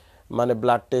 মানে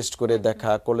ব্লাড টেস্ট করে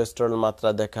দেখা, কোলেস্টেরল মাত্রা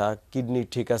দেখা, কিডনি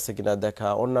ঠিক আছে কিনা দেখা,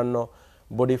 অন্যান্য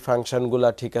বডি ফাংশনগুলা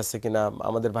ঠিক আছে কিনা,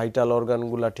 আমাদের ভাইটাল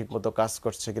অর্গানগুলা ঠিকমতো কাজ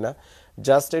করছে কিনা।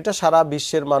 জাস্ট এটা সারা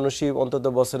বিশ্বের মানুষই অন্তত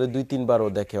বছরে 2-3 বারও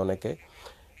দেখে অনেকে,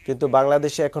 কিন্তু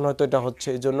বাংলাদেশে এখন হয়তো এটা হচ্ছে।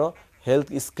 এই জন্য হেলথ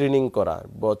স্ক্রিনিং করা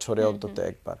বছরে অন্তত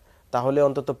একবার, তাহলে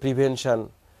অন্তত প্রিভেনশন,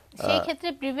 সেই ক্ষেত্রে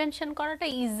প্রিভেনশন করাটা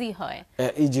ইজি হয়,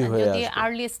 যদি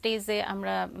আর্লি স্টেজে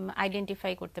আমরা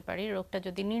আইডেন্টিফাই করতে পারি, রোগটা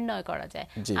যদি নির্ণয় করা যায়।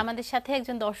 আমাদের সাথে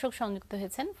একজন দর্শক সংযুক্ত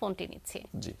হয়েছেন, ফোনটি নিচ্ছি।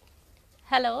 জি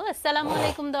হ্যালো, আসসালামু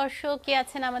আলাইকুম দর্শক, কে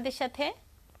আছেন আমাদের সাথে?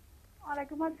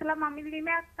 ওয়ালাইকুম আসসালাম, আমি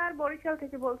লিমা আক্তার বরিশাল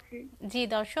থেকে বলছি। জি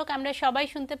দর্শক, আমরা সবাই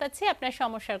শুনতে পাচ্ছি, আপনার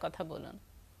সমস্যার কথা বলুন।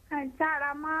 হ্যাঁ স্যার,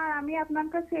 আমি আপনার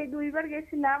কাছে 2বার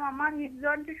গেছিলাম, আমার হিপ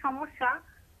জয়েন্টের সমস্যা।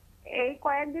 এই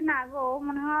কয়েকদিন আগে,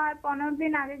 মনে হয় 15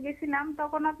 দিন আগে গেছিলাম,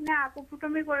 তখন আপনি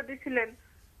আকুপুঙ্কচার করে দিয়েছিলেন।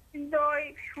 কিন্তু ওই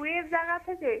শুয়ের জায়গা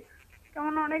থেকে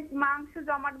কেমন অনেক মাংস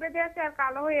জমাট বেঁধে আছে আর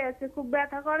কালো হয়ে আছে, খুব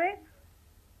ব্যথা করে।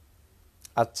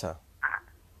 আচ্ছা,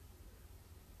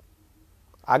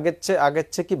 আগের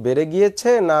চেয়ে কি বেড়ে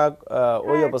গিয়েছে না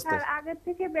ওই হ্যাঁ অবস্থায়? স্যার, আগের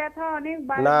থেকে ব্যথা অনেক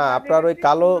না, বাড়ে আপনার ওই গেছে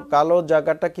কালো কিংবা কালো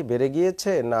জায়গাটা কি বেড়ে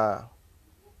গিয়েছে না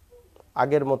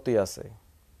আগের মতোই আছে?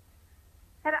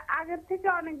 স্যার আগের থেকে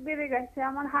অনেক বেড়ে গেছে,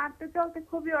 আমার হাঁটতে চলতে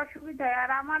খুবই অসুবিধা হয়।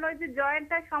 আর আমার ওই যে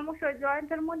জয়েন্টটার সমস্যা, ওই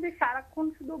জয়েন্টের মধ্যে সারাক্ষণ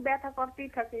শুধু ব্যথা করতেই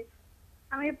থাকে,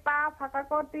 আমি পা ফাঁকা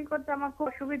করতেই করতে আমার খুব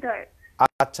অসুবিধা হয়।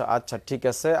 আচ্ছা আচ্ছা, ঠিক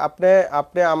আছে। আপনি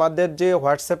আপনি আমাদের যে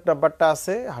হোয়াটসঅ্যাপ নাম্বারটা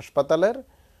আছে হাসপাতালের,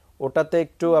 ওটাতে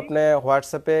একটু জি আপনি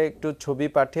হোয়াটসঅ্যাপে একটু ছবি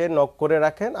পাঠিয়ে নক করে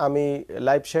রাখেন, আমি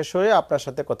লাইভ শেষ হয়ে আপনার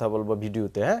সাথে কথা বলবো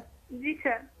ভিডিওতে। হ্যাঁ, জি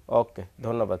স্যার। ওকে,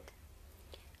 ধন্যবাদ।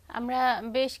 আমরা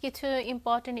বেশ কিছু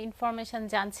ইম্পর্টেন্ট ইনফরমেশন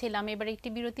জানছিলাম, এবার একটি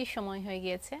বিরতির সময় হয়ে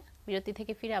গিয়েছে, বিরতি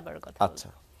থেকে ফিরে আবার কথা বলবো। আচ্ছা।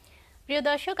 প্রিয়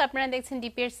দর্শক, আপনারা দেখছেন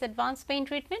ডিপিআরসি অ্যাডভান্স পেইন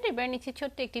ট্রিটমেন্ট। এবার নিচ্ছে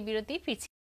ছোট্ট একটি বিরতি, ফিরছি।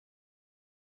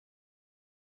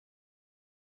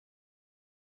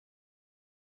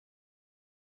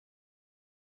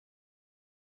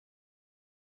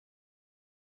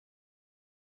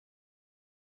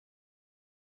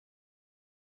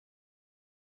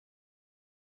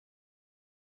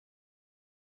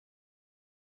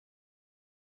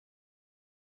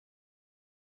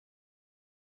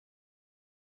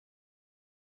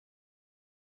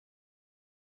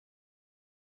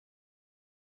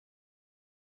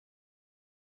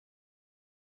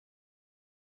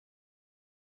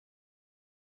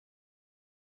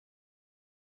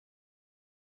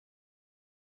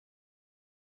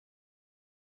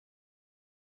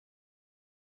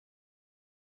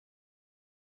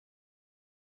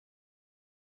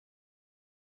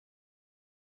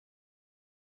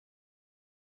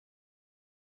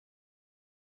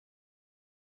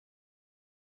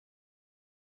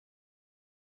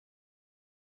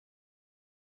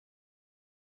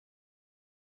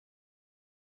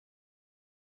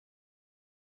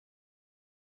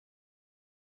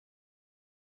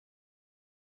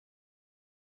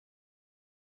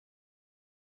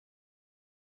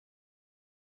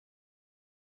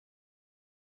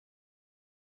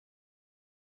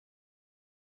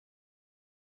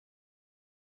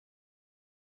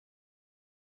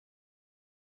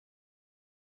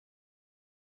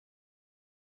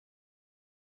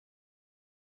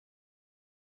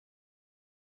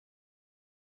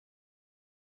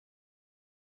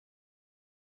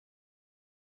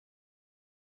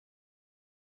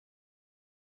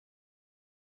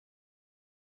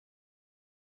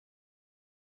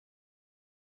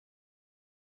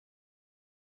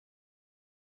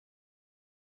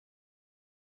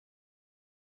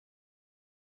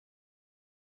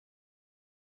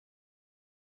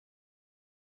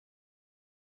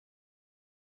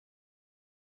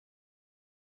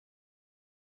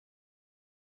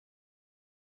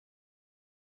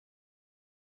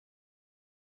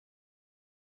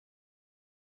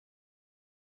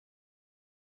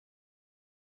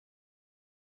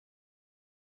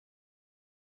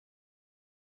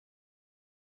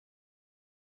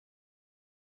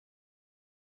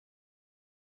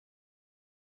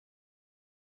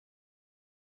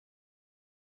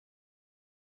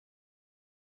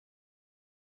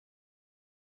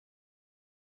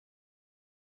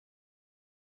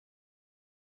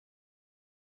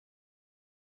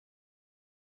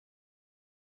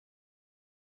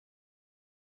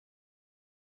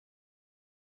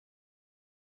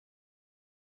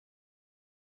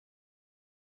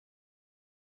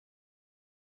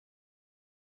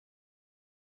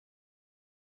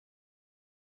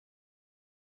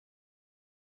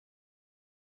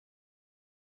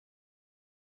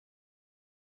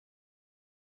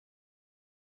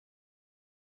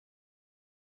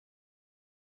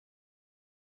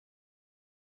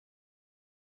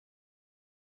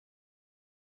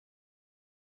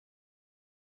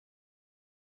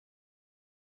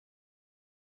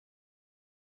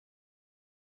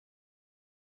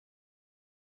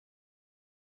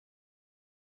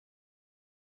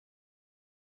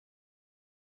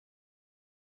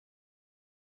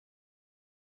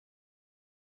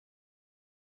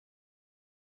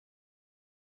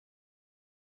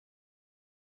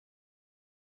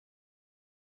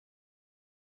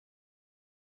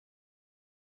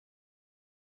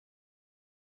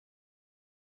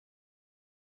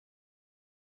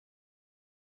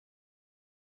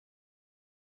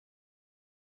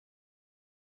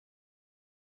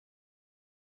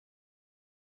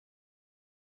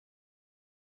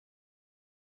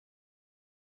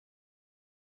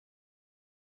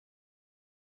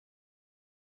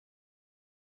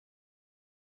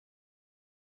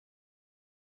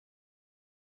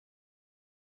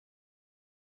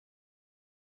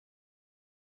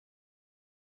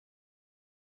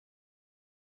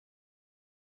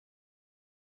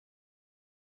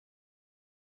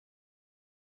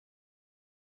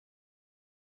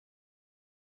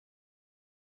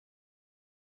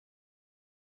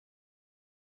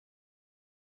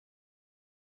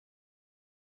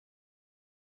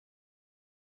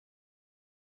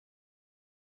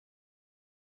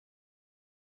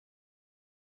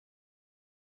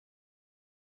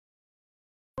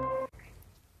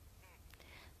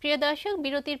 প্রিয় দর্শক,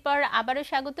 বিরতির পর আবারও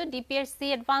স্বাগত ডিপিআরসি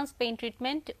অ্যাডভান্স পেইন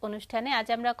ট্রিটমেন্ট অনুষ্ঠানে। আজ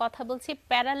আমরা কথা বলছি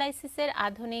প্যারালাইসিসের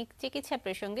আধুনিক চিকিৎসা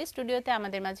প্রসঙ্গে। স্টুডিওতে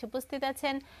আমাদের মাঝে উপস্থিত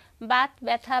আছেন বাত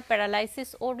ব্যথা, প্যারালাইসিস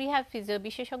ও রিহ্যাব ফিজিও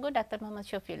বিশেষজ্ঞ ডাক্তার মোহাম্মদ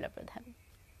শফিউল্লাহ প্রধান।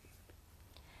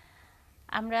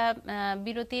 আমরা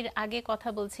বিরতির আগে কথা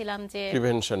বলছিলাম যে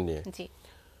প্রিভেনশন নিয়ে। জি,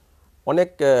 অনেক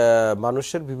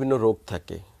মানুষের বিভিন্ন রোগ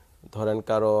থাকে, ধরেন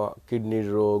কারো কিডনির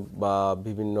রোগ বা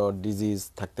বিভিন্ন ডিজিজ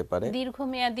থাকতে পারে,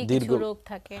 দীর্ঘমেয়াদী কিছু রোগ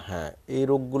থাকে। হ্যাঁ, এই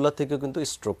রোগগুলা থেকে কিন্তু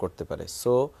স্ট্রোক করতে পারে।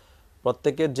 সো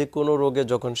প্রত্যেকের যে কোনো রোগে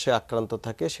যখন সে আক্রান্ত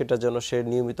থাকে সেটা যেন সে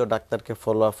নিয়মিত ডাক্তারকে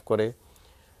ফলো আপ করে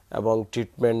এবং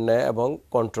ট্রিটমেন্ট নেয় এবং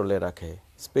কন্ট্রোলে রাখে।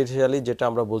 স্পেশালি যেটা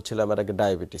আমরা বলছিলাম এর আগে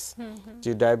ডায়াবেটিস,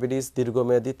 যে ডায়াবেটিস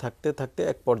দীর্ঘমেয়াদী থাকতে থাকতে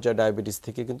এক পর্যায়ে ডায়াবেটিস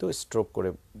থেকে কিন্তু স্ট্রোক করে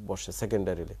বসে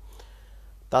সেকেন্ডারিলি।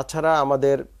 তাছাড়া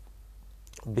আমাদের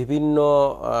বিভিন্ন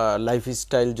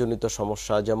লাইফস্টাইল জনিত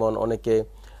সমস্যা, যেমন অনেকে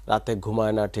রাতে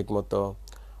ঘুমায় না ঠিকমতো,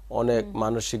 অনেক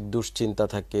মানসিক দুশ্চিন্তা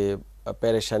থাকে,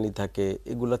 পেরেশানি থাকে,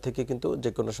 এগুলা থেকে কিন্তু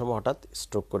যে কোনো সময় হঠাৎ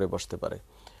স্ট্রোক করে বসতে পারে।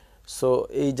 সো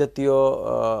এই জাতীয়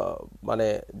মানে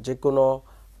যে কোনো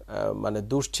মানে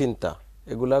দুশ্চিন্তা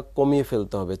এগুলা কমিয়ে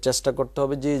ফেলতে হবে, চেষ্টা করতে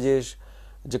হবে যে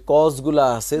যে কজগুলা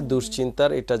আছে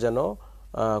দুশ্চিন্তার এটা যেন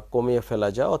কমিয়ে ফেলা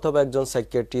যায়, অথবা একজন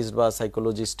সাইকিয়াট্রিস্ট বা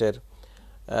সাইকোলজিস্টের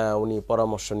উনি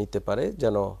পরামর্শ নিতে পারে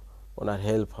যেন ওনার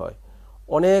হেল্প হয়।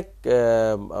 অনেক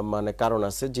মানে কারণ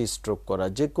আছে যে স্ট্রোক করা,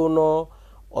 যে কোনো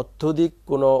অত্যধিক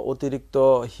কোনো অতিরিক্ত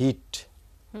হিট,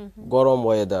 গরম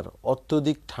ওয়েদার,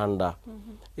 অত্যধিক ঠান্ডা,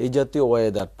 এই জাতীয়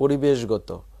ওয়েদার, পরিবেশগত,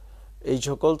 এই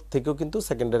সকল থেকেও কিন্তু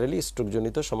সেকেন্ডারিলি স্ট্রোক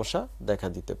জনিত সমস্যা দেখা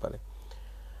দিতে পারে।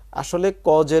 আসলে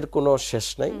কজের কোনো শেষ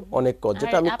নাই, অনেক কজ,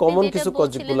 যেটা আমি কমন কিছু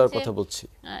কজগুলোর কথা বলছি।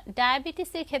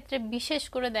 ডায়াবেটিসের ক্ষেত্রে বিশেষ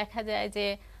করে দেখা যায় যে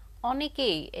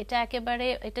অনেকেই এটা একেবারে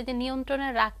এটা যে নিয়ন্ত্রণে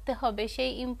রাখতে হবে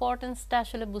সেই ইম্পর্টেন্সটা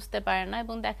আসলে বুঝতে পারে না,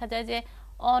 এবং দেখা যায় যে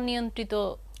অনিয়ন্ত্রিত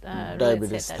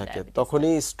ডায়াবেটিস থাকে,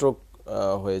 তখনই স্ট্রোক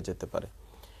হয়ে যেতে পারে।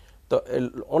 তো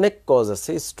অনেক কজ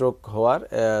আছে স্ট্রোক হওয়ার।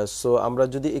 সো আমরা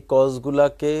যদি এই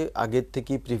কজগুলাকে আগের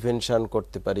থেকে প্রিভেনশন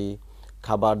করতে পারি,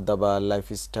 খাবার দাবার,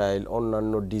 লাইফস্টাইল,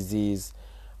 অন্যান্য ডিজিজ,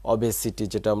 অবেসিটি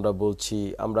যেটা আমরা বলছি,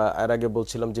 আমরা এর আগে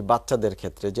বলছিলাম যে বাচ্চাদের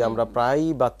ক্ষেত্রে যে আমরা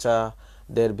প্রায়ই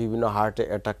বাচ্চাদের বিভিন্ন হার্টে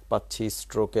অ্যাটাক পাচ্ছি,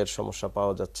 স্ট্রোকের সমস্যা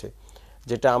পাওয়া যাচ্ছে,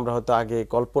 যেটা আমরা হয়তো আগে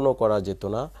কল্পনাও করা যেত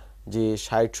না যে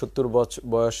 60-70 বছর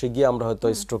বয়সে গিয়ে আমরা হয়তো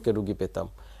স্ট্রোকের রোগী পেতাম।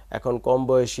 এখন কম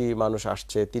বয়সী মানুষ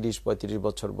আসছে 30-35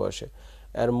 বছর বয়সে।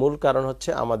 এর মূল কারণ হচ্ছে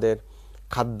আমাদের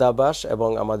খাদ্যাভ্যাস এবং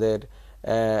আমাদের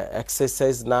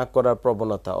এক্সারসাইজ না করার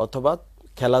প্রবণতা অথবা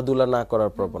খেলাধুলা না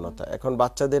করার প্রবণতা। এখন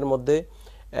বাচ্চাদের মধ্যে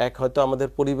এক হয়তো আমাদের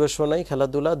পরিবেশও নাই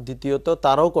খেলাধুলা, দ্বিতীয়ত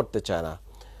তারাও করতে চায় না,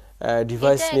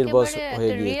 ডিভাইস নির্ভর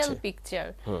হয়ে গিয়েছে।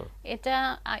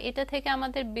 এটা থেকে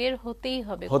আমাদের বের হতেই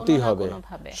হবে।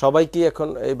 সবাইকে এখন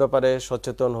এই ব্যাপারে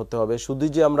সচেতন হতে হবে। শুধু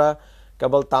যে আমরা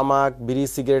কেবল তামাক, বিড়ি,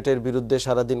 সিগারেটের বিরুদ্ধে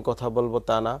সারাদিন কথা বলবো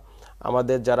তা না,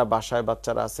 আমাদের যারা বাসায়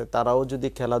বাচ্চারা আছে তারাও যদি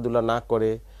খেলাধুলা না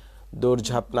করে,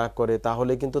 দৌড়ঝাঁপ না করে,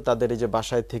 তাহলে কিন্তু তাদের এই যে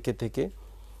বাসায় থেকে থেকে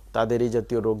তাদের এই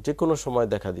জাতীয় রোগ যে কোনো সময়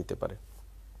দেখা দিতে পারে।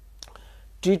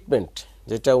 ট্রিটমেন্ট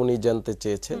যেটা উনি জানতে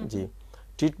চেয়েছেন, জি,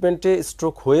 ট্রিটমেন্টে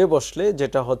স্ট্রোক হয়ে বসলে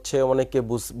যেটা হচ্ছে অনেকে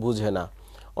বুঝে না,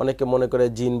 অনেকে মনে করে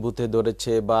জিন ভূতে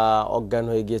ধরেছে বা অজ্ঞান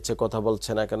হয়ে গিয়েছে, কথা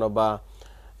বলছে না কেন, বা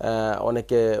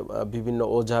অনেকে বিভিন্ন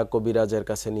ওঝা কবিরাজের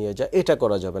কাছে নিয়ে যায়। এটা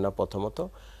করা যাবে না। প্রথমত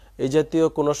এই জাতীয়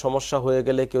কোনো সমস্যা হয়ে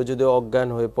গেলে কেউ যদি অজ্ঞান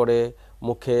হয়ে পড়ে,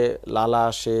 মুখে লালা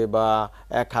আসে বা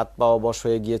এক হাত পা অবশ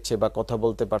হয়ে গিয়েছে বা কথা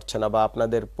বলতে পারছে না বা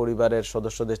আপনাদের পরিবারের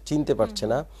সদস্যদের চিনতে পারছে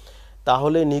না,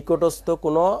 তাহলে নিকটস্থ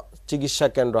কোনো চিকিৎসা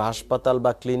কেন্দ্র, হাসপাতাল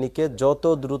বা ক্লিনিকে যত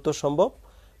দ্রুত সম্ভব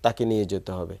তাকে নিয়ে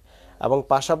যেতে হবে। এবং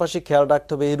পাশাপাশি খেয়াল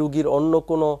রাখতে হবে এই রোগীর অন্য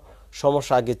কোনো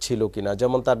সমস্যা আগে ছিল কিনা,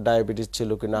 যেমন তার ডায়াবেটিস ছিল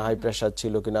কিনা, হাই প্রেশার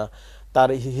ছিল কিনা, তার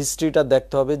হিস্ট্রিটা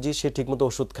দেখতে হবে যে সে ঠিকমতো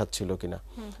ওষুধ খাচ্ছিল কিনা।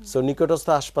 সো নিকটস্থ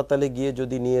হাসপাতালে গিয়ে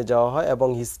যদি নিয়ে যাওয়া হয় এবং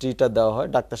হিস্ট্রিটা দেওয়া হয়,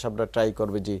 ডাক্তার সাহেবরা ট্রাই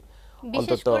করবে যে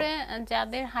বিশেষ করে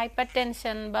যাদের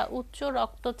হাইপারটেনশন বা উচ্চ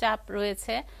রক্তচাপ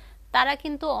রয়েছে তারা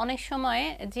কিন্তু অনেক সময়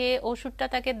যে ওষুধটা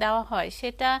তাকে দেওয়া হয়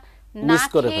সেটা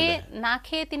না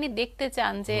খেয়ে তিনি দেখতে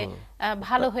চান যে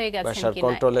ভালো হয়ে গেছে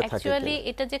কিনা। অ্যাকচুয়ালি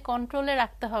এটা যে কন্ট্রোলে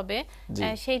রাখতে হবে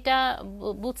সেটা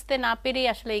বুঝতে না পেরেই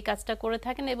আসলে এই কাজটা করে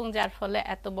থাকেন, এবং যার ফলে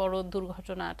এত বড়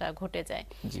দুর্ঘটনাটা ঘটে যায়।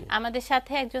 আমাদের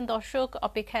সাথে একজন দর্শক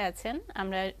অপেক্ষায় আছেন,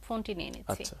 আমরা ফোনটি নিয়ে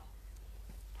নিচ্ছি।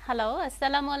 হ্যালো,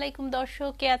 আসসালামু আলাইকুম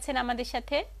দর্শক, কে আছেন আমাদের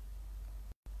সাথে?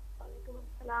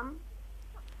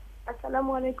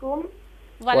 আসসালামু আলাইকুম।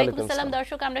 ওয়ালাইকুম আসসালাম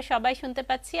দর্শক, আমরা সবাই শুনতে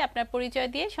পাচ্ছি। আপনার পরিচয়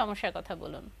দিয়ে সমস্যার কথা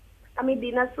বলুন। আমি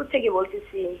দিনাজপুর থেকে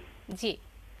বলতেছি। জি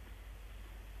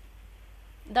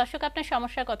দর্শক, আপনার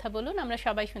সমস্যার কথা বলুন, আমরা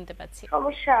সবাই শুনতে পাচ্ছি।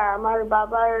 সমস্যা, আমার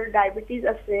বাবার ডায়াবেটিস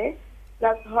আছে,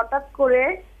 প্লাস হঠাৎ করে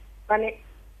মানে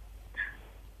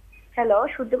হ্যালো,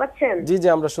 শুনতে পাচ্ছেন? জি জি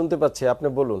আমরা শুনতে পাচ্ছি, আপনি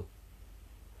বলুন।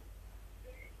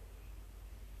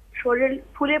 শরীর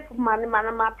ফুলে মানে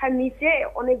মানে মাথার নিচে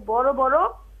অনেক বড়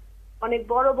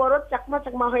বড় চাকমা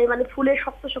চাকমা হয়ে মানে ফুলে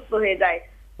শক্ত শক্ত হয়ে যায়।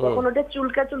 যখন ওটা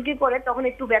চুলকা চুলকি করে তখন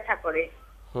একটু ব্যথা করে।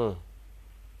 হুম,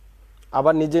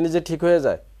 আবার নিজে নিজে ঠিক হয়ে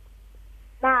যায়?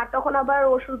 না, তখন আবার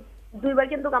ওষুধ 2বার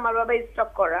কিন্তু আমার বাবা স্টপ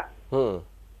করা। হুম,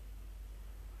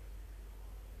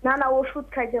 না না, ওষুধ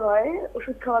খাইতে হয়।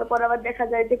 ওষুধ খাওয়ার পর আবার দেখা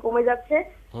যায় যে কমে যাচ্ছে,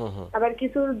 হুম, হুম, আবার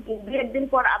কিছু 2-1 দিন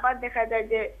পর আবার দেখা যায়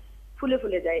যে ফুলে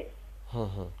ফুলে যায়। হুম,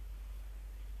 হুম।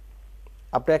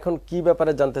 আপনি এখন কি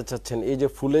ব্যাপারে জানতে চাচ্ছেন? এই যে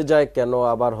ফুলে যায় কেন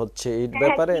আবার হচ্ছে এই হ্যাঁ,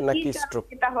 ব্যাপারে, কি নাকি কারণে স্ট্রোক?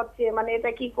 এটা হচ্ছে, মানে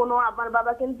এটা কি কোনো, আমার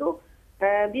বাবা কিন্তু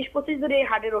 20-25 ধরে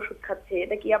হার্টের ওষুধ খাচ্ছে,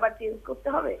 এটা কি আবার চেঞ্জ করতে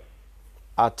হবে?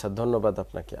 আচ্ছা, ধন্যবাদ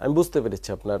আপনাকে, আমি বুঝতে পেরেছি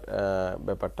আপনার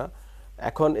ব্যাপারটা।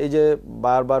 এখন এই যে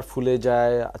বারবার ফুলে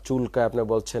যায়, চুলকায়, আপনি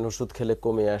বলছেন ওষুধ খেলে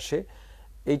কমে আসে,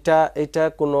 এটা এটা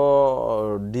কোনো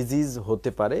ডিজিজ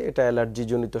হতে পারে, এটা অ্যালার্জি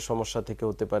জনিত সমস্যা থেকে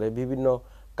হতে পারে, বিভিন্ন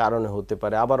কারণে হতে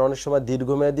পারে, আবার অনেক সময়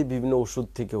দীর্ঘমেয়াদী বিভিন্ন ওষুধ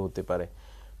থেকে হতে পারে।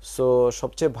 সো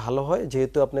সবচেয়ে ভালো হয়,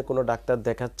 যেহেতু আপনি কোনো ডাক্তার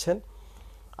দেখাচ্ছেন,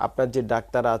 আপনার যে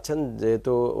ডাক্তার আছেন,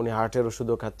 যেহেতু উনি হার্টের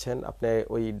ওষুধও খাচ্ছেন, আপনি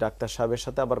ওই ডাক্তার সাহেবের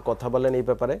সাথে আবার কথা বলেন এই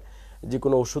ব্যাপারে, যে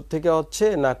কোনো ওষুধ থেকে হচ্ছে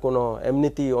না কোনো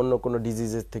এমনিতেই অন্য কোনো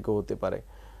ডিজিজের থেকে হতে পারে।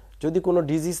 যদি কোনো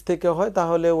ডিজিজ থেকে হয়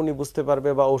তাহলে উনি বুঝতে পারবে,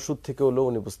 বা ওষুধ থেকে হলেও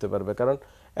উনি বুঝতে পারবে, কারণ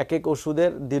এক এক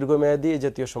ওষুধের দীর্ঘমেয়াদী এই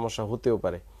জাতীয় সমস্যা হতেও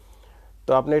পারে।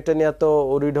 তো আপনি এটা নিয়ে এত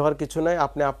ওরিড হওয়ার কিছু নাই,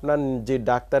 আপনি আপনার যে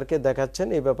ডাক্তারকে দেখাচ্ছেন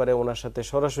এই ব্যাপারে ওনার সাথে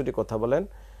সরাসরি কথা বলেন,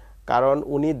 কারণ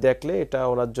উনি দেখলে এটা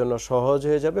ওনার জন্য সহজ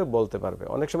হয়ে যাবে, বলতে পারবে।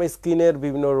 অনেক সময় স্কিনের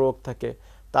বিভিন্ন রোগ থাকে,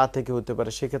 তা থেকে হতে পারে,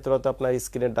 সেক্ষেত্রে হয়তো আপনার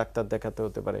স্কিনের ডাক্তার দেখাতে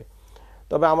হতে পারে।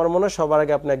 তবে আমার মনে হয় সবার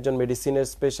আগে আপনি একজন মেডিসিনের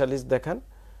স্পেশালিস্ট দেখান,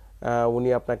 উনি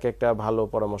আপনাকে একটা ভালো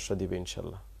পরামর্শ দিবে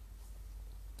ইনশাল্লাহ।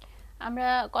 আমরা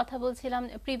কথা বলছিলাম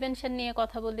প্রিভেনশন নিয়ে,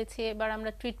 কথা বলেছি, এবার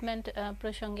আমরা ট্রিটমেন্ট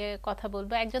প্রসঙ্গে কথা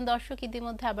বলবো। একজন দর্শক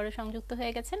ইতিমধ্যে আবারও সংযুক্ত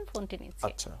হয়ে গেছেন, ফোনটি নিচ্ছি।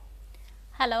 আচ্ছা,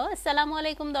 হ্যালো, আসসালামু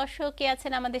আলাইকুম দর্শক, কে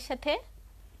আছেন আমাদের সাথে?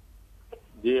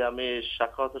 জি, আমি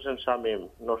সাখাওয়াত হোসেন শামীম,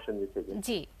 নরসিংদী থেকে।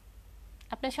 জি,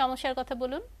 আপনার সমস্যার কথা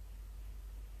বলুন।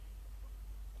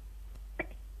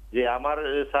 জি, আমার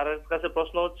স্যারের কাছে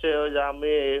প্রশ্ন হচ্ছে, ওই যে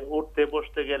আমি উঠতে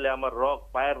বসতে গেলে আমার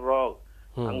পায়ের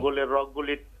আঙ্গুলের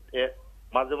রগগুলি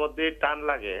মাঝে মধ্যে টান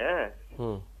লাগে। হ্যাঁ,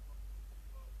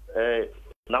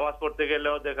 নামাজ পড়তে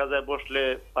গেলেও দেখা যায় বসলে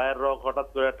পায়ের রগ হঠাৎ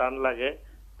করে টান লাগে,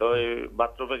 তো ওই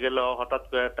বাথরুমে গেলেও হঠাৎ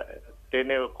করে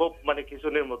টেনে খুব মানে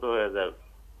খিঁচুনির মতো হয়ে যায়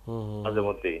মাঝে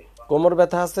মধ্যেই। কোমর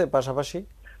ব্যথা আছে পাশাপাশি?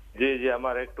 জি জি,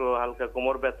 আমার একটু হালকা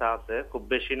কোমর ব্যথা আছে, খুব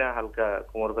বেশি না, হালকা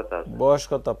কোমর ব্যথা আছে। বয়স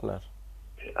কত আপনার?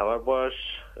 আমার বয়স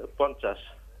 50।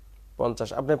 50।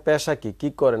 আপনি পেশা কি, কি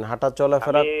করেন? হাঁটা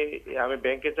চলাফেরা? আমি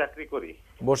ব্যাংকে চাকরি করি।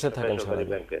 বসে থাকেন সারাদিন?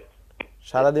 ব্যাংকে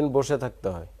সারাদিন বসে থাকতে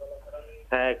হয়?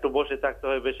 হ্যাঁ, একটু বসে থাকতে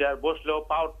হয় বেশি, আর বসলেও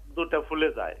পাও দুটো ফুলে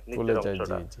যায়, নিচের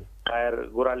অংশটা, পায়ের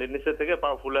গোড়ালির নিচে থেকে পা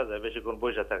ফুলে যায় বেশিক্ষণ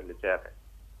বসে থাকলে চেয়ারে।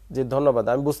 জি, ধন্যবাদ,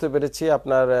 আমি বুঝতে পেরেছি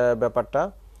আপনার ব্যাপারটা।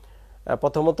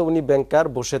 প্রথমত উনি ব্যাংকার,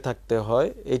 বসে থাকতে হয়,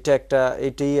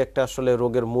 এটাই একটা আসলে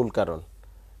রোগের মূল কারণ,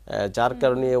 যার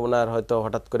কারণে ওনার হয়তো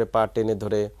হঠাৎ করে পা টেনে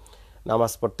ধরে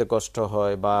নামাজ পড়তে কষ্ট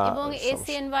হয়, বা এবং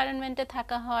এসি এনভায়রনমেন্টে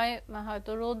থাকা হয়,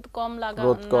 হয়তো রোদ কম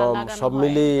সব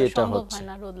মিলিয়ে এটা হচ্ছে, হয়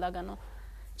না রোদ লাগানো,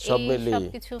 সব মিলিয়ে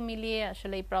সবকিছু মিলিয়ে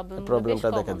আসলে এই প্রবলেমটা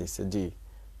দেখা দিচ্ছে। জি,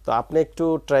 তো আপনি একটু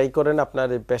ট্রাই করেন আপনার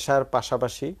পেশার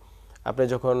পাশাপাশি, আপনি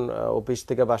যখন অফিস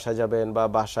থেকে বাসায় যাবেন, বা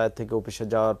বাসায় থেকে অফিসে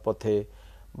যাওয়ার পথে,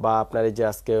 বা আপনার এই যে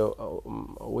আজকে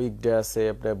উইকডে আছে,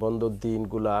 আপনার বন্ধর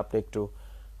দিনগুলো, আপনি একটু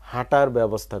হাঁটার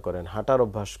ব্যবস্থা করেন, হাঁটার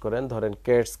অভ্যাস করেন। ধরেন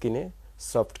ক্যাটস কিনে,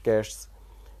 সফট ক্যাটস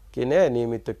কিনে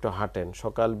নিয়মিত একটু হাঁটেন,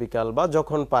 সকাল বিকাল বা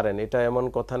যখন পারেন। এটা এমন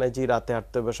কথা নেই যে রাতে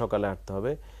হাঁটতে হবে, সকালে হাঁটতে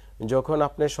হবে, যখন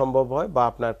আপনি সম্ভব হয় বা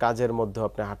আপনার কাজের মধ্যে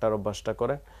আপনি হাঁটার অভ্যাসটা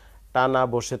করেন, টানা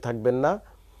বসে থাকবেন না।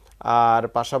 আর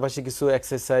পাশাপাশি কিছু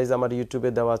এক্সারসাইজ আমার ইউটিউবে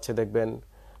দেওয়া আছে, দেখবেন,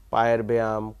 পায়ের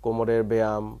ব্যায়াম, কোমরের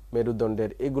ব্যায়াম,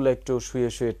 মেরুদণ্ডের, এগুলো একটু শুয়ে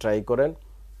শুয়ে ট্রাই করেন।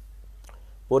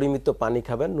 পরিমিত পানি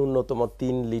খাবেন, ন্যূনতম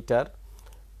 3 লিটার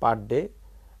পার ডে।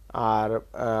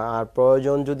 আর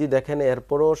প্রয়োজন যদি দেখেন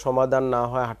এরপরও সমাধান না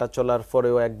হয়, হাঁটা চলার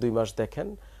পরেও 1-2 মাস দেখেন,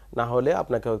 না হলে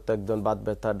আপনাকে একজন বাত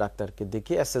ব্যথার ডাক্তারকে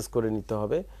দেখিয়ে অ্যাসেস করে নিতে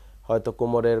হবে। হয়তো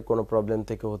কোমরের কোনো প্রবলেম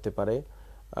থেকে হতে পারে,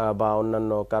 বা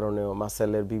অন্যান্য কারণেও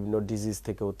মাসেলের বিভিন্ন ডিজিজ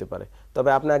থেকে হতে পারে। তবে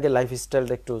আপনি আগে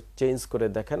লাইফস্টাইলটা একটু চেঞ্জ করে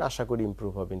দেখেন, আশা করি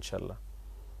ইমপ্রুভ হবে ইনশাল্লাহ।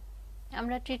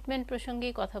 আমরা ট্রিটমেন্ট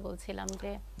প্রসঙ্গেই কথা বলছিলাম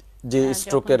যে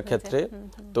স্ট্রোকের ক্ষেত্রে,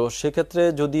 তো সেক্ষেত্রে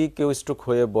যদি কেউ স্ট্রোক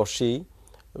হয়ে বসেই,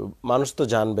 মানুষ তো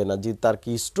জানবে না যে তার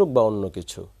কি স্ট্রোক বা অন্য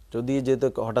কিছু। যদি যেহেতু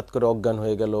হঠাৎ করে অজ্ঞান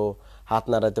হয়ে গেল, হাত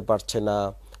নাড়াতে পারছে না,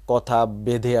 কথা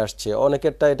বেঁধে আসছে,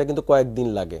 অনেকেরটা এটা কিন্তু কয়েকদিন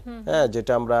লাগে। হ্যাঁ,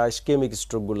 যেটা আমরা ইসকেমিক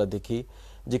স্ট্রোকগুলো দেখি,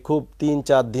 যে খুব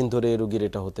 3-4 দিন ধরে রোগীর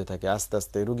এটা হতে থাকে। আস্তে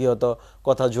আস্তে রোগী হয়তো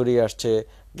কথা জড়িয়ে আসছে,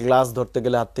 গ্লাস ধরতে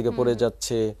গেলে হাত থেকে পড়ে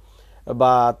যাচ্ছে,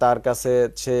 বা তার কাছে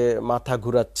সে মাথা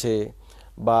ঘুরাচ্ছে,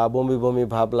 বা বমি বমি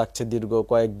ভাব লাগছে দীর্ঘ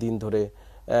কয়েকদিন ধরে।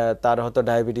 তার হয়তো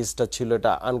ডায়াবেটিসটা ছিল,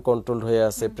 এটা আনকন্ট্রোল হয়ে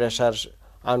আছে, প্রেশার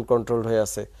আনকন্ট্রোল হয়ে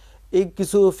আছে। এই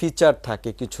কিছু ফিচার থাকে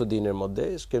কিছু দিনের মধ্যে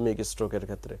ইসকেমিক স্ট্রোকের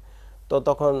ক্ষেত্রে। তো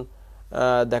তখন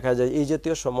দেখা যায় এই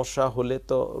জাতীয় সমস্যা হলে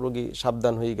তো রোগী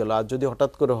সাবধান হয়ে গেল। আর যদি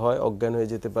হঠাৎ করে হয়, অজ্ঞান হয়ে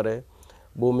যেতে পারে,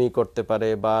 বমি করতে পারে,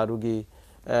 বা রোগী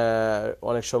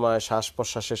অনেক সময় শ্বাস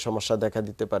প্রশ্বাসের সমস্যা দেখা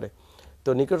দিতে পারে। তো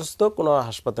নিকটস্থ কোনো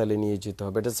হাসপাতালে নিয়ে যেতে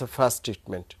হবে, এটা হচ্ছে ফার্স্ট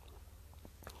ট্রিটমেন্ট।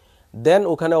 দেন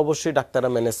ওখানে অবশ্যই ডাক্তাররা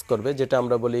ম্যানেজ করবে, যেটা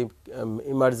আমরা বলি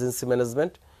ইমার্জেন্সি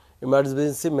ম্যানেজমেন্ট।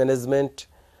 ইমার্জেন্সি ম্যানেজমেন্ট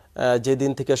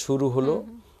যেদিন থেকে শুরু হলো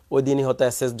ওই দিনই হয়তো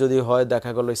অ্যাসেস যদি হয়,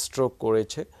 দেখা গেল স্ট্রোক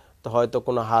করেছে, তো হয়তো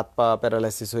কোনো হাত পা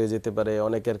প্যারালাইসিস হয়ে যেতে পারে,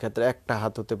 অনেকের ক্ষেত্রে একটা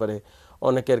হাত হতে পারে,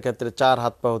 অনেকের ক্ষেত্রে 4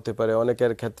 হাত পা হতে পারে,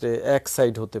 অনেকের ক্ষেত্রে এক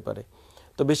সাইড হতে পারে।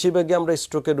 তো বেশিরভাগই আমরা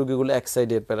স্ট্রোকের রোগীগুলো এক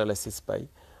সাইডের প্যারালাইসিস পাই,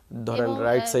 ধরেন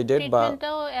রাইট সাইডের। বা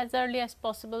ট্রিটমেন্টটাও as early as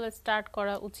possible start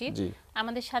করা উচিত।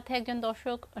 আমাদের সাথে একজন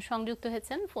দর্শক সংযুক্ত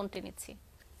হয়েছেন, ফোনটি নিচ্ছি।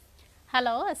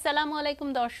 হ্যালো, আসসালামু আলাইকুম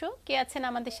দর্শক, কে আছেন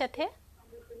আমাদের সাথে?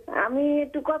 আমি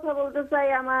একটু কথা বলতে চাই।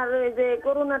 আমার এই যে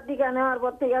করোনার টিকা নেওয়ার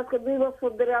পর থেকে আজকে 2 বছর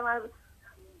ধরে আমার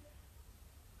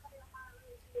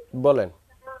বলেন।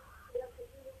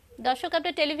 দর্শক,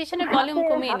 আপনি টেলিভিশনের ভলিউম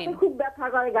কমিয়ে নিন। খুব ব্যথা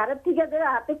করে, ঘাড়ের থেকে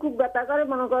হাতে খুব ব্যথা করে,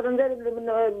 মনে করেন যে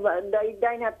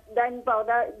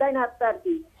ডাইন হাতটা আর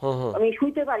কি, আমি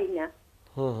শুইতে পারি না।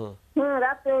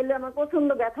 রাত্রে হইলে আমার প্রচন্ড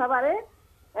ব্যথা বাড়ে,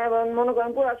 এবং মনে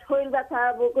করেন পুরো শরীর ব্যথা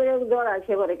করে জ্বর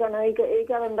আসে পরে। কেন এই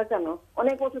কারণটা কেন?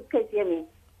 অনেক ওষুধ খাইছি আমি।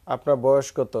 আপনার বয়স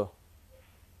কত?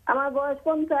 আমার বয়স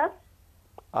 50।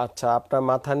 আচ্ছা, আপনার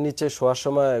মাথার নিচে শোয়ার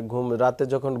সময় রাতে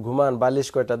যখন ঘুমান বালিশ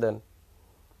কয়টা দেন?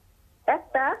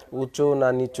 একটা। উঁচু না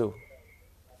নিচু?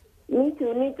 নিচু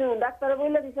নিচু। ডাক্তার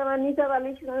বলে দিছে আমার নিচা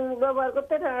বালিশ ব্যবহার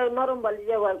করতে, নরম বালিশ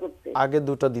ব্যবহার করতে। আগে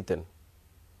দুটো দিতেন?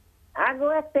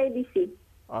 আগেও একটাই দিছি।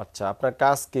 আচ্ছা, আপনার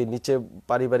কাজ কি? নিচে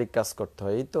পারিবারিক কাজ করতে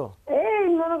হয়, এই তো? এই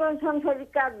মনে করেন সাংসারিক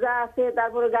কাজ যা আছে,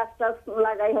 তারপরে গাছ টাছ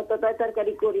লাগাই, হয়তো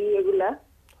তরকারি করি, এগুলা।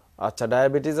 আচ্ছা,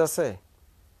 ডায়াবেটিস আছে?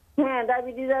 হ্যাঁ,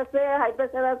 ডায়াবেটিস আছে, হাই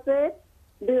প্রেসার আছে,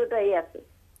 দুটোটাই আছে।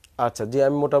 আচ্ছা জি,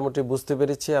 আমি মোটামুটি বুঝতে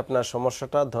পেরেছি আপনার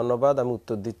সমস্যাটা। ধন্যবাদ, আমি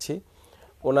উত্তর দিচ্ছি।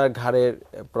 ওনার ঘাড়ের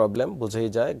প্রবলেম বুঝেই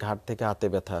যায়, ঘাড় থেকে হাতে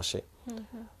ব্যথা আসে।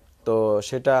 তো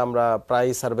সেটা আমরা প্রায়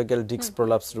সার্ভাইকাল ডিস্ক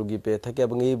প্রলাপস রোগী পেয়ে থাকি,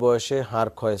 এবং এই বয়সে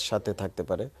হাড় ক্ষয়ের সাথে থাকতে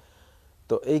পারে।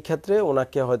 তো এই ক্ষেত্রে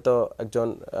ওনাকে হয়তো একজন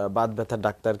বাত ব্যথার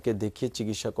ডাক্তারকে দেখিয়ে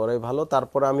চিকিৎসা করাই ভালো।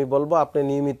 তারপর আমি বলবো আপনি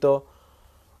নিয়মিত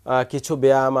কিছু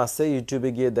ব্যায়াম আছে, ইউটিউবে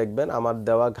গিয়ে দেখবেন আমার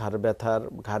দেওয়া ঘাড় ব্যথার,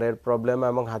 ঘাড়ের প্রবলেম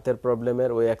এবং হাতের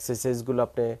প্রবলেমের ওই এক্সারসাইজগুলো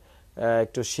আপনি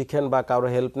একটু শিখেন, বা কারো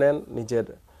হেল্প নেন, নিজের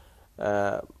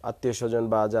আত্মীয় স্বজন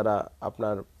বা যারা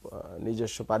আপনার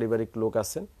নিজস্ব পারিবারিক লোক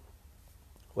আছেন,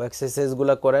 ওই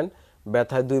এক্সারসাইজগুলো করেন।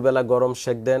 ব্যথায় 2 বেলা গরম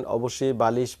সেক দেন। অবশ্যই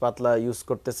বালিশ পাতলা ইউজ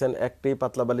করতেছেন, একটাই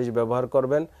পাতলা বালিশ ব্যবহার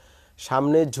করবেন।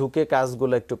 সামনে ঝুঁকে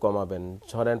কাজগুলো একটু কমাবেন।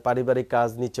 ধরেন পারিবারিক কাজ,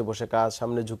 নিচে বসে কাজ,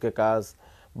 সামনে ঝুঁকে কাজ,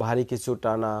 ভারী কিছু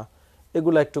টানা,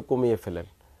 এগুলো একটু কমিয়ে ফেলেন।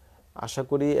 আশা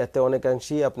করি এতে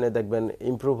অনেকাংশেই আপনি দেখবেন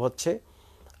ইমপ্রুভ হচ্ছে।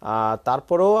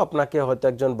 তারপরেও আপনাকে হয়তো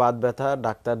একজন বাত ব্যথা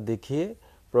ডাক্তার দেখিয়ে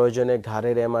প্রয়োজনে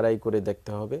ঘাড়ের এমআরআই করে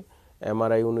দেখতে হবে।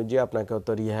 এমআরআই অনুযায়ী আপনাকে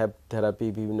হয়তো রিহ্যাব থেরাপি,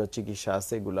 বিভিন্ন চিকিৎসা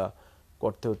আছে, এগুলা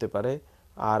করতে হতে পারে।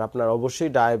 আর আপনার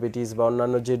অবশ্যই ডায়াবেটিস বা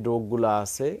অন্যান্য যে রোগগুলো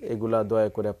আছে, এগুলা দয়া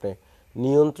করে আপনি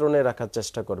নিয়ন্ত্রণে রাখার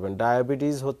চেষ্টা করবেন।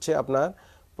 ডায়াবেটিস হচ্ছে আপনার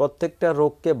প্রত্যেকটা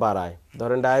রোগকে বাড়ায়।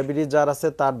 ধরেন ডায়াবেটিস যার আছে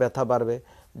তার ব্যথা বাড়বে,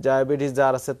 ডায়াবেটিস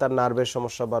যার আছে তার নার্ভের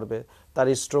সমস্যা বাড়বে, তার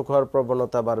স্ট্রোক হওয়ার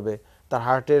প্রবণতা বাড়বে, তার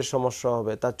হার্টের সমস্যা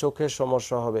হবে, তার চোখের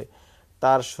সমস্যা হবে,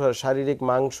 তার শারীরিক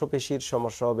মাংসপেশির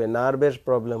সমস্যা হবে, নার্ভের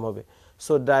প্রবলেম হবে।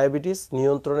 সো ডায়াবেটিস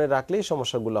নিয়ন্ত্রণে রাখলেই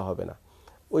সমস্যাগুলো হবে না।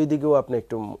 ওই দিকেও আপনি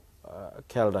একটু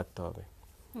খেয়াল রাখতে হবে।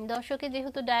 দর্শকে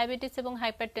যেহেতু ডায়াবেটিস এবং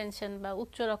হাইপারটেনশন বা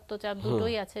উচ্চ রক্তচাপ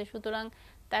দুটোই আছে, সুতরাং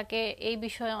তাকে এই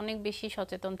বিষয়ে অনেক বেশি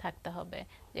সচেতন থাকতে হবে,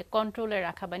 যে কন্ট্রোলে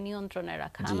রাখা বা নিয়ন্ত্রণে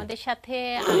রাখা। আমাদের সাথে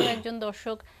আরো একজন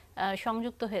দর্শক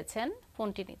সংযুক্ত হয়েছেন,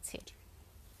 ফোনটি নিচ্ছি।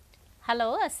 হ্যালো,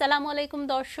 আসসালামু আলাইকুম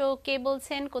দর্শক, কে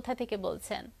বলছেন, কোথা থেকে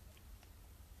বলছেন?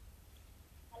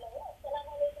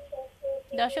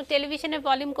 দর্শক, টেলিভিশনের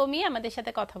ভলিউম কমিয়ে আমাদের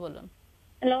সাথে কথা বলুন।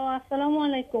 হ্যালো, আসসালামু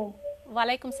আলাইকুম।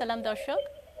 ওয়ালাইকুম সালাম দর্শক।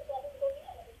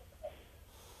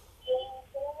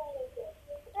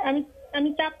 আমি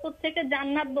চাঁদপুর থেকে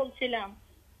জান্নাত বলছিলাম।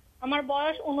 আমার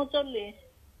বয়স 39।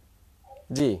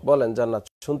 জি বলেন জান্নাত,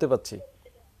 শুনতে পাচ্ছি।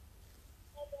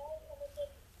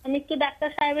 আমি একটু ডাক্তার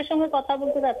সাহেবের সঙ্গে কথা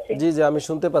বলতে চাচ্ছি। জি জি, আমি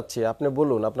শুনতে পাচ্ছি, আপনি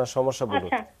বলুন আপনার সমস্যা বলুন।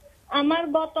 আচ্ছা, আমার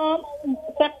গত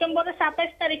সেপ্টেম্বরের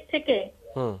 27 তারিখ থেকে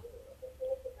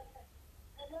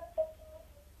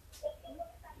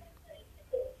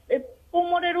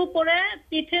কোমরের উপরে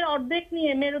পিঠের অর্ধেক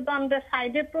নিয়ে মেরুদণ্ডের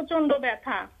সাইডে প্রচন্ড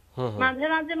ব্যথা, মাঝে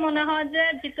মাঝে মনে হয় যে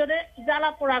ভিতরে জ্বালা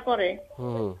পোড়া করে।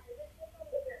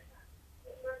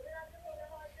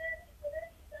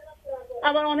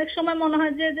 আবার অনেক সময় মনে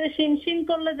হয় যে শিনশিন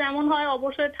করলে যেমন হয়,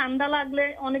 অবশ্যই ঠান্ডা লাগলে,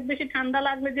 অনেক বেশি ঠান্ডা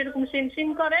লাগলে যেরকম শিনশিন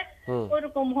করে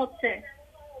ওইরকম হচ্ছে।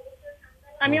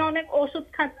 আমি অনেক ওষুধ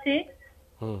খাচ্ছি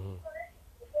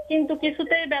কিন্তু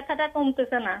কিছুতেই ব্যথাটা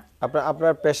কমতেছে না।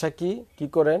 আপনার পেশা কি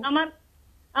করেন?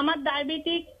 আমার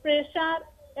ডায়াবেটিক, প্রেসার,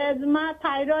 অ্যাজমা,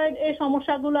 থাইরয়েড এই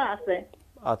সমস্যাগুলো আছে।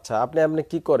 আচ্ছা, আপনি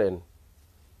কি করেন?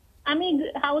 আমি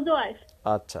হাউসওয়াইফ।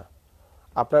 আচ্ছা,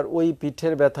 আপনার ওই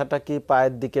পিঠের ব্যথাটা কি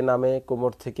পায়ের দিকে নামে,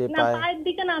 কোমর থেকে না, পায়ের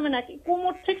দিকে নামে নাকি,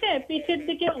 কোমর থেকে পিঠের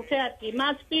দিকে উঠে আর কি,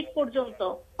 মাঝ পিঠ পর্যন্ত।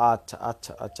 আচ্ছা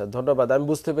আচ্ছা আচ্ছা, ধন্যবাদ, আমি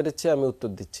বুঝতে পেরেছি, আমি উত্তর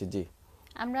দিচ্ছি। জি,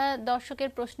 আমরা দর্শকের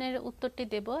প্রশ্নের উত্তরটি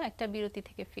দেব একটা বিরতি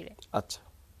থেকে ফিরে। আচ্ছা,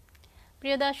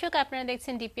 প্রিয় দর্শক, আপনারা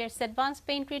দেখছেন ডিপিআরসি অ্যাডভান্স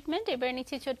পেইন ট্রিটমেন্ট। এবার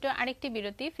নিচ্ছি ছোট্ট আরেকটি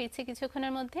বিরতি, ফিরছে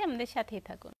কিছুক্ষণের মধ্যে, আমাদের সাথেই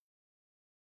থাকুন।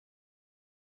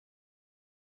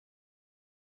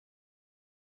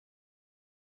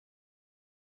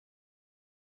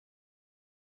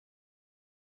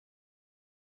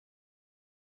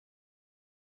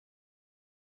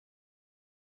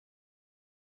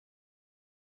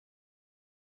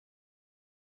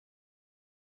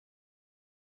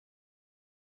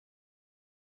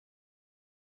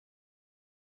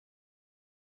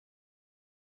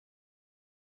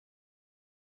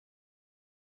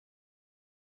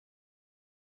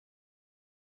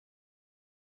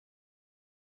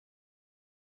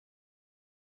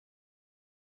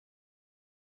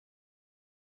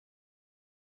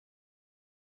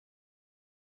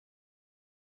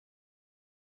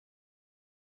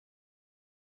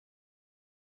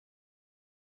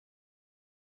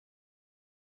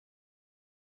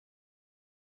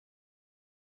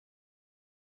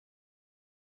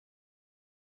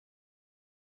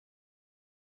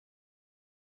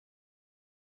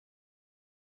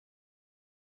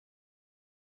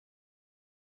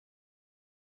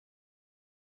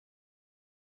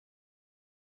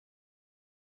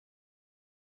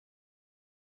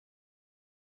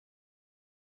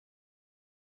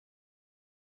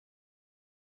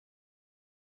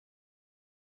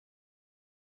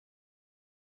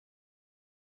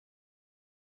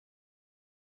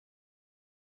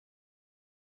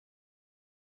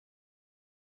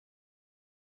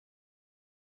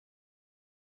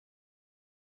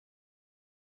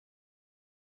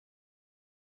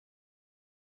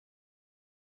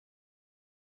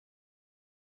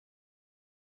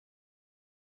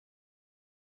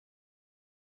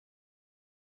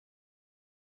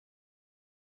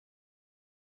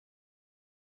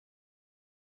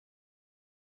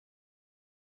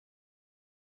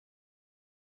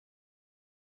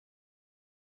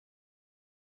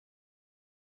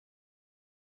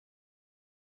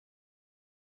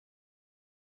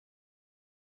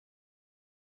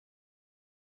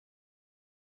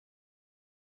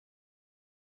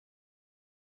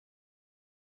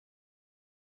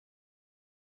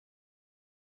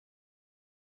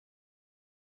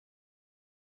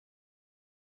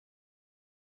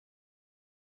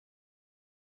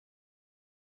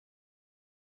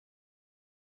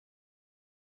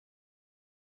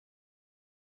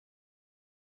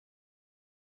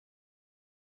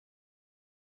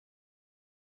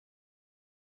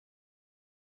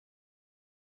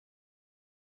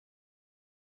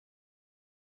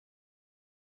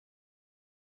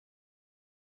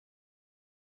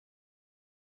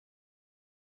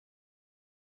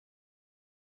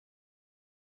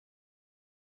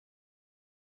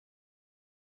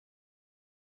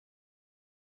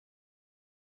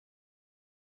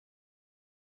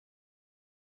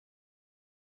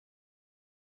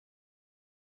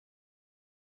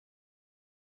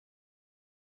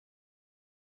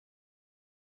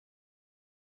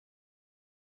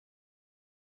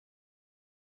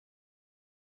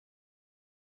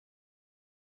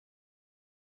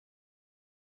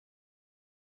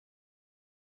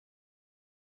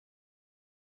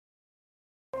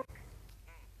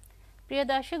 প্রিয়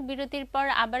দর্শক, বিরতির পর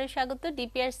আবারও স্বাগত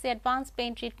ডিপিআরসি অ্যাডভান্স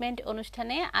পেইন ট্রিটমেন্ট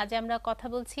অনুষ্ঠানে। আজ আমরা কথা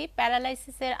বলছি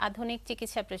প্যারালাইসিসের আধুনিক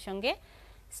চিকিৎসা প্রসঙ্গে।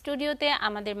 স্টুডিওতে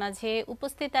আমাদের মাঝে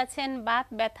উপস্থিত আছেন বাত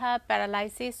ব্যথা,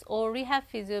 প্যারালাইসিস ও রিহ্যাব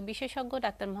ফিজিও বিশেষজ্ঞ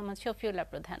ডাক্তার মোহাম্মদ শফিউল্লাহ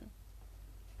প্রধান।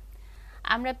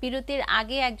 আমরা বিরতির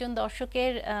আগে একজন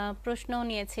দর্শকের প্রশ্ন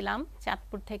নিয়েছিলাম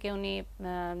চাঁদপুর থেকে। উনি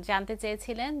জানতে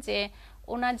চেয়েছিলেন যে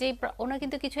ওনার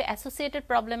কিন্তু কিছু অ্যাসোসিয়েটেড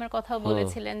প্রবলেমের কথাও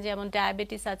বলেছিলেন, যেমন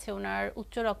ডায়াবেটিস আছে, ওনার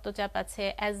উচ্চ রক্তচাপ আছে,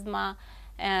 অ্যাজমা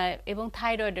এবং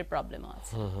থাইরয়েডের প্রবলেমও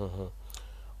আছে।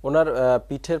 ওনার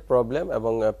পিঠের প্রবলেম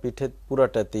এবং পিঠের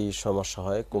পুরাটাতেই সমস্যা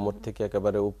হয়, কোমর থেকে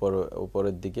একেবারে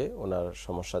উপরের দিকে ওনার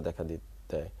সমস্যা দেখা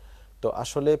দেয়। তো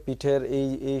আসলে পিঠের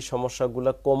এই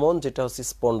সমস্যাগুলো কমন, যেটা হচ্ছে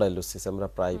স্পন্ডাইলোসিস, আমরা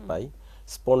প্রায় পাই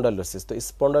স্পন্ডাইলোসিস। তো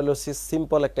স্পন্ডাইলোসিস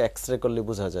সিম্পল একটা এক্সরে করলে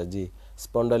বোঝা যায় যে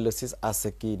স্পন্ডাইলোসিস আছে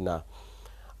কি না।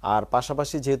 আর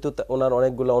পাশাপাশি যেহেতু ওনার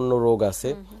অনেকগুলো অন্য রোগ আছে,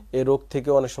 এই রোগ থেকে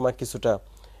অনেক সময় কিছুটা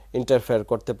ইন্টারফেয়ার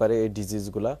করতে পারে এই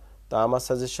ডিজিজগুলা। তো আমার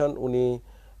সাজেশন, উনি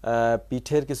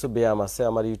পিঠের কিছু ব্যায়াম আছে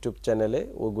আমার ইউটিউব চ্যানেলে,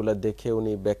 ওগুলা দেখে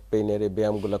উনি ব্যাক পেইনের এই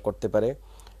ব্যায়ামগুলো করতে পারে,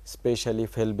 specially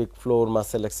ফেলবিক floor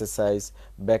muscle exercise,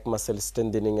 back muscle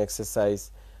strengthening exercise,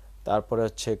 তারপরে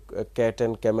হচ্ছে ক্যাট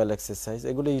অ্যান্ড ক্যামেল এক্সারসাইজ।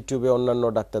 এগুলো ইউটিউবে অন্যান্য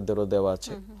ডাক্তারদেরও দেওয়া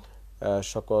আছে,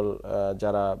 সকল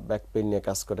যারা ব্যাক পেইন নিয়ে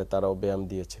কাজ করে তারাও ব্যায়াম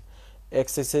দিয়েছে।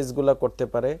 এক্সারসাইজগুলো করতে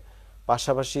পারে।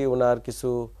 পাশাপাশি ওনার কিছু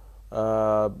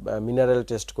মিনারেল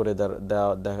টেস্ট করে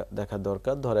দেখা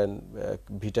দরকার, ধরেন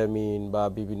ভিটামিন বা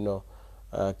বিভিন্ন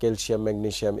ক্যালসিয়াম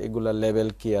ম্যাগনেসিয়াম এগুলা লেভেল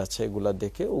কি আছে এগুলা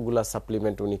দেখে ওগুলা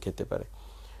সাপ্লিমেন্ট উনি খেতে পারে।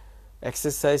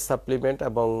 এক্সারসাইজ সাপ্লিমেন্ট,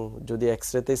 এবং যদি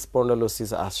এক্সরেতে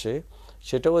স্পন্ডালোসিস আসে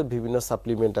সেটাও বিভিন্ন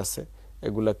সাপ্লিমেন্ট আছে,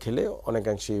 এগুলা খেলে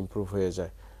অনেকাংশে ইমপ্রুভ হয়ে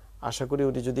যায়। আশা করি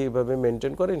উনি যদি এইভাবে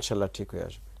মেনটেন করে ইনশাল্লাহ ঠিক হয়ে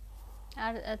আসবে।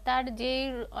 আর তার যে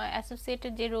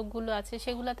অ্যাসোসিয়েটেড যে রোগগুলো আছে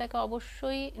সেগুলো তাকে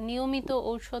অবশ্যই নিয়মিত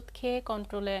ঔষধ খেয়ে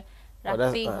কন্ট্রোলে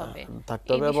রাখতেই হবে, থাকতে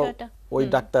হবে। এবং ওই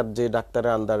ডাক্তার যে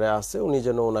ডাক্তারের আন্ডারে আছে উনি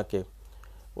যেন ওনাকে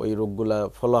ওই রোগগুলা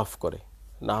ফলো আপ করে,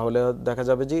 না হলে দেখা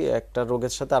যাবে যে একটা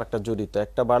রোগের সাথে আরেকটা জড়িত,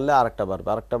 একটা বাড়লে আরেকটা বাড়বে,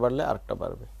 আরেকটা বাড়লে আরেকটা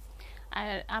বাড়বে। আর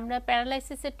আমরা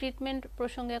প্যারালাইসিসের ট্রিটমেন্ট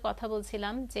প্রসঙ্গে কথা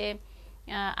বলছিলাম যে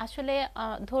আসলে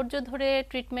ধৈর্য ধরে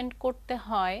ট্রিটমেন্ট করতে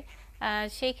হয়।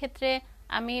 সেই ক্ষেত্রে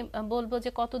আমি বলবো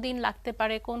যে কতদিন লাগতে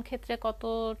পারে, কোন ক্ষেত্রে কত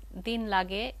দিন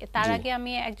লাগে, তার আগে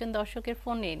আমি একজন দর্শকের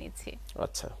ফোন নিয়ে নিচ্ছি।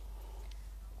 আচ্ছা,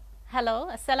 হ্যালো,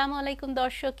 আসসালামু আলাইকুম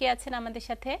দর্শক, কে আছেন আমাদের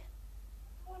সাথে?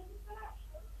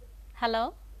 হ্যালো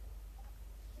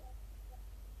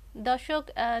দর্শক,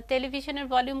 টেলিভিশনের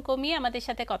ভলিউম কমিয়ে আমাদের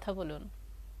সাথে কথা বলুন।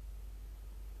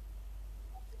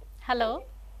 হ্যালো,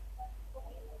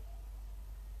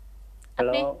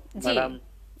 জি,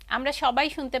 আমরা সবাই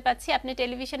শুনতে পাচ্ছি। আপনি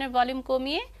টেলিভিশনের ভলিউম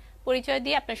কমিয়ে পরিচয়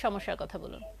দিয়ে আপনার সমস্যার কথা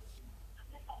বলুন।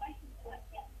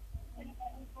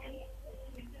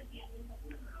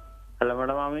 হ্যালো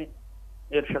ম্যাডাম, আমি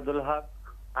এরশাদুল হক,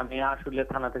 আমি আসলে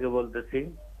থানা থেকে বলতেছি।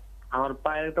 আমার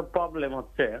পায়ের একটা প্রবলেম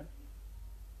হচ্ছে।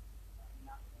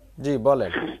 জি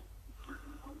বলেন।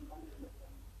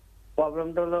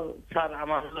 প্রবলেমটা হলো স্যার,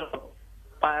 আমার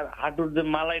পায়ের হাঁটুর যে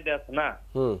মালাইটা আছে না,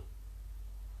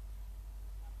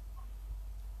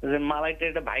 যে মালাইটা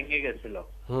এটা ভাঙে গেছিল,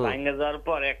 ভাঙে যাওয়ার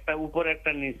পর একটা উপরে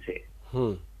একটা নিচে,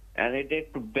 এটা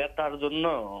একটু ব্যথার জন্য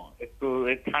একটু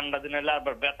ঠান্ডা দিনে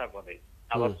আবার ব্যথা করে,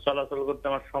 আবার চলাচল করতে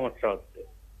আমার সমস্যা হচ্ছে।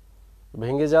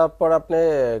 ভেঙে যাওয়ার পর আপনি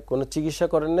কোনো চিকিৎসা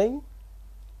করেন নাই?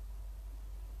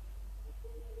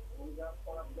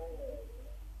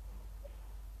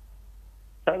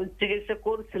 চিকিৎসা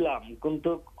করছিলাম, কিন্তু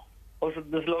ওষুধ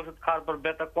দিয়েছিল, ওষুধ খাওয়ার পর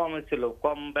ব্যথা কমেছিল,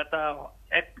 কম ব্যথা,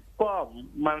 একটু কম,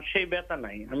 মানে সেই ব্যথা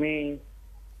নাই, আমি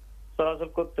চলাচল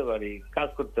করতে পারি, কাজ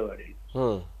করতে পারি।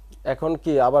 এখন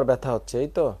কি আবার ব্যথা হচ্ছে? এই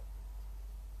তো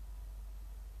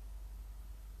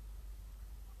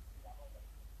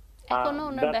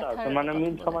মানে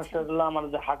মেন সমস্যা হলো আমার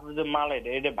যে হাঁটুর যে মালাইটা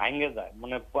এটা ভাঙে যায়,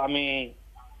 মানে আমি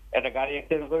একটা গাড়ি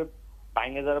অ্যাক্সিডেন্ট করে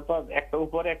ভাঙে যাওয়ার পর একটা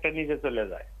উপরে একটা নিচে চলে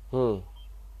যায়,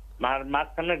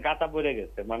 মাঝখানে গাঁথা পড়ে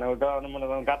গেছে, মানে ওটা মনে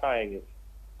করেন গাঁথা হয়ে গেছে।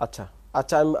 আচ্ছা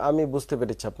আচ্ছা, আমি বুঝতে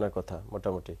পেরেছি আপনার কথা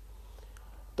মোটামুটি।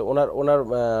 তো ওনার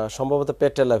সম্ভবত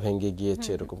পেটেলা ভেঙে গিয়েছে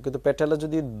এরকম, কিন্তু পেটেলা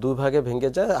যদি দুই ভাগে ভেঙে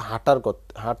যায়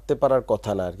হাঁটতে পারার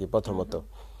কথা না আর কি। প্রথমত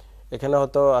এখানে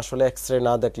হয়তো আসলে এক্সরে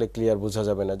না দেখলে ক্লিয়ার বোঝা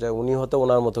যাবে না, যে উনি হয়তো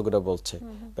ওনার মতো করে বলছে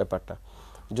ব্যাপারটা।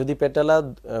 যদি পেটেলা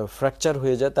ফ্র্যাকচার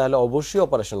হয়ে যায় তাহলে অবশ্যই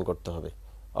অপারেশন করতে হবে,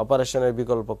 অপারেশনের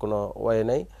বিকল্প কোনো ওয়ে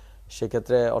নেই।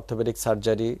 সেক্ষেত্রে অর্থোপেডিক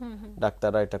সার্জারি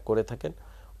ডাক্তাররা এটা করে থাকেন।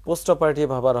 পোস্ট অপারেটিভ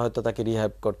আবার হয়তো তাকে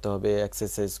রিহ্যাব করতে হবে,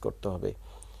 এক্সারসাইজ করতে হবে।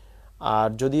 আর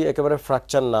যদি একেবারে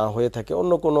ফ্র্যাকচার না হয়ে থাকে,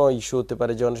 অন্য কোনো ইস্যু হতে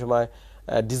পারে, যে অনেক সময়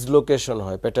ডিসলোকেশন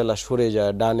হয়, পেটেলা সরে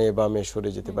যায়, ডানে বামে সরে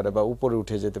যেতে পারে বা উপরে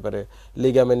উঠে যেতে পারে,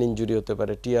 লিগামেন্ট ইনজুরি হতে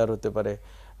পারে, টিয়ার হতে পারে,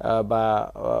 বা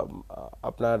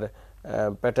আপনার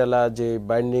পেটেলা যে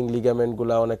বাইন্ডিং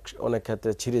লিগামেন্টগুলো অনেক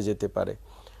ক্ষেত্রে ছিঁড়ে যেতে পারে।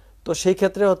 তো সেই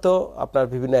ক্ষেত্রে হয়তো আপনার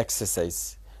বিভিন্ন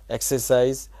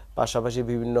এক্সারসাইজ পাশাপাশি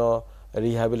বিভিন্ন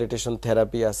রিহ্যাবিলিটেশন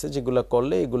থেরাপি আছে, যেগুলো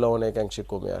করলে এগুলো অনেকাংশে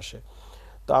কমে আসে।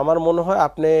 তো আমার মনে হয়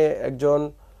আপনি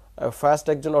ফার্স্ট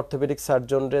একজন অর্থোপেডিক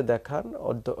সার্জনরে দেখান,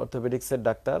 অর্থোপেডিক্সের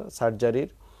ডাক্তার সার্জারির,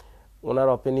 ওনার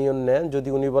অপিনিয়ন নেন। যদি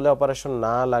উনি বলে অপারেশন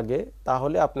না লাগে,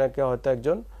 তাহলে আপনাকে হয়তো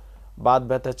একজন বাত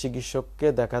ব্যথা চিকিৎসককে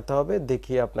দেখাতে হবে,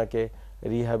 দেখিয়ে আপনাকে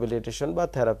রিহ্যাবিলিটেশন বা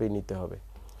থেরাপি নিতে হবে।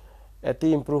 এতে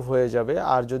ইমপ্রুভ হয়ে যাবে।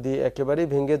 আর যদি একেবারেই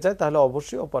ভেঙে যায় তাহলে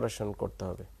অবশ্যই অপারেশন করতে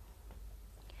হবে।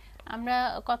 আমরা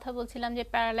কথা বলছিলাম যে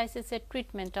প্যারালাইসিসের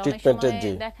ট্রিটমেন্ট অনেক সময়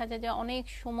দেখা যায় যে অনেক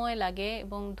সময় লাগে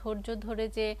এবং ধৈর্য ধরে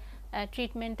যে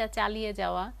ট্রিটমেন্টটা চালিয়ে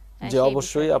যাওয়া। যে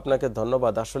অবশ্যই আপনাকে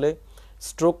ধন্যবাদ। আসলে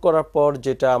স্ট্রোক করার পর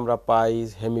যেটা আমরা পাই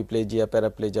হেমিপ্লেজিয়া,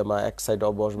 প্যারাপ্লেজিয়া বা এক সাইড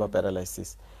অবশ বা প্যারালাইসিস,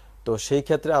 তো সেই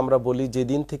ক্ষেত্রে আমরা বলি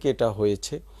যেদিন থেকে এটা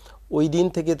হয়েছে ওই দিন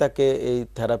থেকে তাকে এই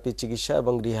থেরাপি, চিকিৎসা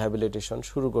এবং রিহ্যাবিলিটেশন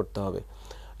শুরু করতে হবে।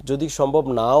 যদি সম্ভব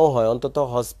নাও হয়, অন্তত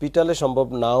হসপিটালে সম্ভব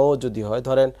নাও যদি হয়,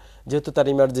 ধরেন যেহেতু তার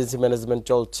ইমার্জেন্সি ম্যানেজমেন্ট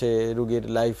চলছে, রোগীর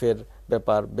লাইফের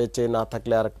ব্যাপার, বেঁচে না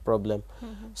থাকলে আর প্রবলেম,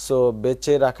 সো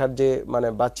বেঁচে রাখার যে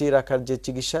বাঁচিয়ে রাখার যে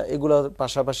চিকিৎসা, এগুলোর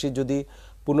পাশাপাশি যদি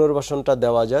পুনর্বাসনটা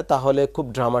দেওয়া যায় তাহলে খুব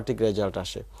ড্রামাটিক রেজাল্ট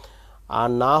আসে। আর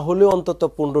না হলেও অন্তত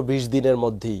 15-20 দিনের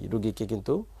মধ্যেই রোগীকে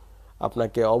কিন্তু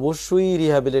আপনাকে অবশ্যই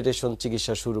রিহ্যাবিলিটেশন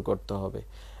চিকিৎসা শুরু করতে হবে।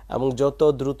 এবং যত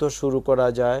দ্রুত শুরু করা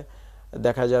যায়,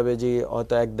 দেখা যাবে যে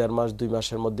হয়তো 1-1.5 মাস 2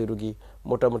 মাসের মধ্যে রোগী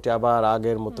মোটামুটি আবার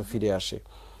আগের মতো ফিরে আসে।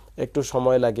 একটু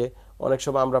সময় লাগে, অনেক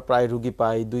সময় আমরা প্রায় রোগী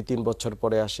পাই 2-3 বছর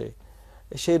পরে আসে,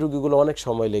 সেই রোগীগুলো অনেক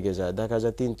সময় লেগে যায়, দেখা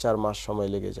যায় 3-4 মাস সময়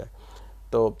লেগে যায়।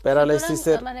 তো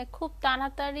প্যারালাইসিসের খুব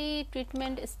তাড়াতাড়ি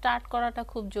ট্রিটমেন্ট স্টার্ট করাটা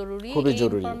খুব জরুরি, এই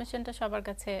ইনফরমেশনটা সবার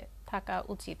কাছে থাকা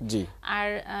উচিত। আর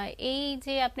এই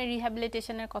যে আপনি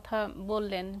রিহ্যাবিলিটেশনের কথা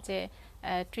বললেন যে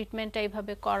ট্রিটমেন্টটা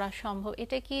এইভাবে করা সম্ভব,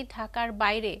 এটা কি ঢাকার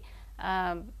বাইরে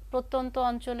প্রত্যন্ত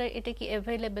অঞ্চলে এটা কি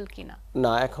অ্যাভেলেবল কিনা?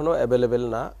 না, এখনো অ্যাভেলেবল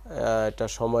না, এটা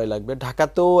সময় লাগবে।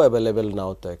 ঢাকাতেও অ্যাভেলেবল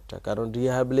নাও তো একটা, কারণ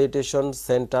রিহ্যাবিলিটেশন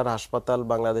সেন্টার, হাসপাতাল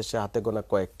বাংলাদেশে হাতে গোনা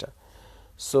কয়েকটা।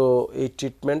 সো এই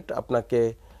ট্রিটমেন্ট আপনাকে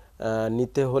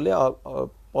নিতে হলে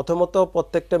প্রথমত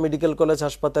প্রত্যেকটা মেডিকেল কলেজ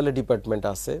হাসপাতালে ডিপার্টমেন্ট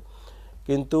আছে,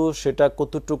 কিন্তু সেটা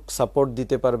কতটুকু সাপোর্ট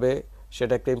দিতে পারবে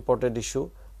সেটা একটা ইম্পর্টেন্ট ইস্যু।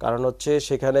 কারণ হচ্ছে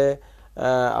সেখানে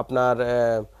আপনার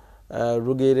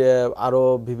রোগীর আরও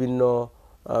বিভিন্ন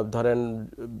ধরেন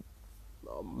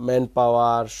ম্যান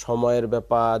পাওয়ার, সময়ের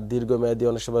ব্যাপার, দীর্ঘমেয়াদী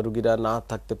অনেক সময় রোগীরা না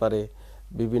থাকতে পারে,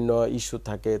 বিভিন্ন ইস্যু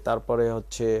থাকে, তারপরে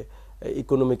হচ্ছে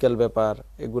ইকোনমিক্যাল ব্যাপার,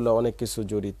 এগুলো অনেক কিছু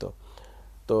জড়িত।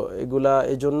 তো এগুলা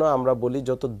এই জন্য আমরা বলি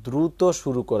যত দ্রুত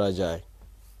শুরু করা যায়,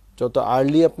 যত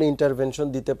আর্লি আপনি ইন্টারভেনশন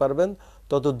দিতে পারবেন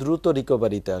তত দ্রুত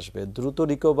রিকভারিতে আসবে। দ্রুত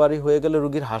রিকভারি হয়ে গেলে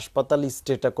রোগীর হাসপাতাল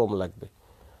স্টেটা কম লাগবে,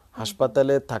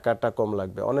 হাসপাতালে থাকাটা কম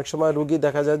লাগবে। অনেক সময় রোগী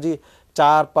দেখা যায় যে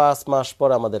 4-5 মাস পর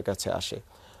আমাদের কাছে আসে,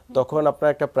 তখন আপনার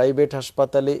একটা প্রাইভেট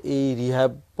হাসপাতালে এই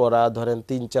রিহ্যাব করা ধরেন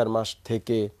 3-4 মাস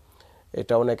থেকে,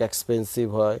 এটা অনেক এক্সপেন্সিভ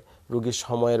হয়, রোগীর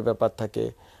সময়ের ব্যাপার থাকে,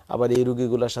 আবার এই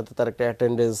রোগীগুলোর সাথে তার একটা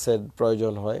অ্যাটেন্ডেন্সের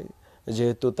প্রয়োজন হয়,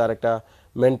 যেহেতু তার একটা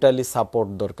মেন্টালি সাপোর্ট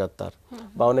দরকার তার,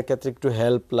 বা অনেক ক্ষেত্রে একটু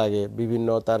হেল্প লাগে, বিভিন্ন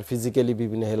তার ফিজিক্যালি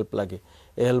বিভিন্ন হেল্প লাগে।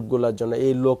 এই হেল্পগুলোর জন্য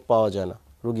এই লোক পাওয়া যায় না,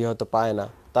 রোগী হয়তো পায় না,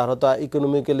 তার হয়তো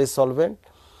ইকোনমিক্যালি সলভেন্ট,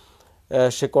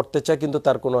 সে করতে চায় কিন্তু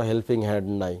তার কোনো হেল্পিং হ্যান্ড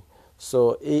নাই। সো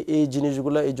এই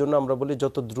জিনিসগুলো, এই জন্য আমরা বলি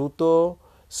যত দ্রুত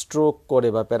স্ট্রোক করে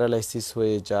বা প্যারালাইসিস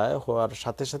হয়ে যায়, হওয়ার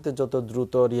সাথে সাথে যত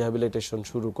দ্রুত রিহ্যাবিলিটেশন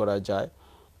শুরু করা যায়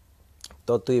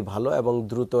ততই ভালো এবং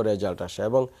দ্রুত রেজাল্ট আসে।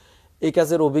 এবং এই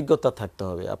কাজের অভিজ্ঞতা থাকতে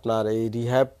হবে আপনার। এই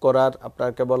রিহ্যাব করার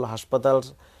আপনার কেবল হাসপাতাল,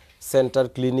 সেন্টার,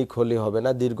 ক্লিনিক হলে হবে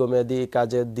না, দীর্ঘমেয়াদী এই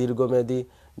কাজের দীর্ঘমেয়াদী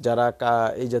যারা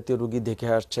এই জাতীয় রোগী দেখে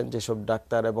আসছেন, যেসব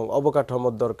ডাক্তার, এবং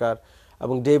অবকাঠামোর দরকার,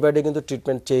 এবং ডে বাই ডে কিন্তু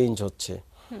ট্রিটমেন্ট চেঞ্জ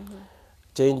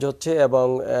হচ্ছে এবং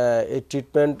এই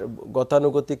ট্রিটমেন্ট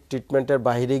গতানুগতিক ট্রিটমেন্টের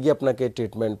বাইরে গিয়ে আপনাকে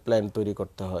ট্রিটমেন্ট প্ল্যান তৈরি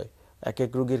করতে হয়। এক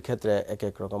এক রোগীর ক্ষেত্রে এক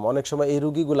এক রকম। অনেক সময় এই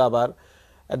রোগীগুলো আবার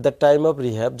at the time of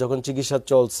rehab, যখন চিকিৎসা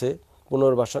চলছে,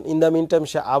 পুনর্বাসন, ইন দ্য মিন টাইম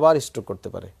সে আবার স্ট্রোক করতে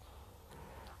পারে,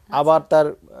 আবার তার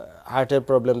হার্টের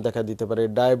প্রবলেম দেখা দিতে পারে,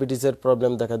 ডায়াবেটিসের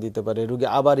প্রবলেম দেখা দিতে পারে, রোগী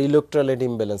আবার ইলেকট্রোলাইট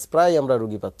ইমব্যালেন্স, প্রায় আমরা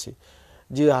রোগী পাচ্ছি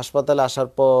যে হাসপাতালে আসার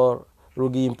পর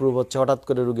রোগী ইমপ্রুভ হচ্ছে, হঠাৎ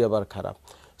করে রোগী আবার খারাপ।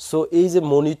 সো এই যে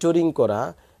মনিটরিং করা,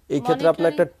 এই ক্ষেত্রে আপনার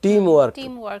একটা টিম ওয়ার্ক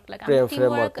লাগবে।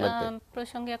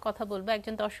 প্রসঙ্গে কথা বলবো,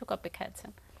 একজন দর্শক অপেক্ষা আছেন।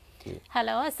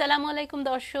 হ্যালো, আসসালামু আলাইকুম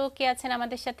দর্শক, কে আছেন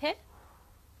আমাদের সাথে?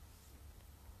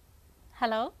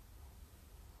 হ্যালো,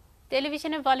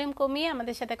 টেলিভিশনের ভলিউম কমিয়ে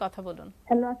আমাদের সাথে কথা বলুন।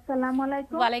 হ্যালো, আসসালামু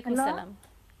আলাইকুম। ওয়ালাইকুম সালাম।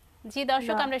 জি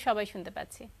দর্শক, আমরা সবাই শুনতে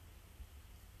পাচ্ছি।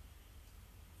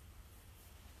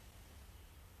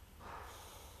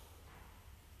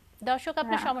 দর্শক,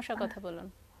 আপনার সমস্যার কথা বলুন।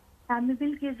 আমি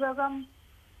বিলকিস বেগম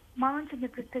ময়মনসিংহ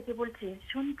থেকে বলছি,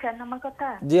 শুনছেন আমার কথা?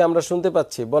 জি, আমরা শুনতে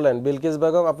পাচ্ছি, বলেন বিলকিস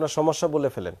বেগম, আপনার সমস্যা বলে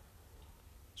ফেলেন,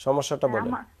 সমস্যাটা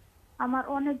বলেন। আমার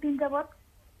অনেক দিন যাবত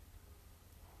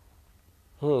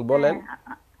বলেন।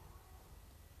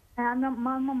 আমি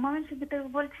ময়মনসিংহ থেকে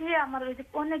বলছি, আমার ওই যে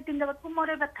অনেক দিন যাবত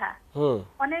কোমরে ব্যথা,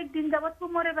 অনেক দিন যাবত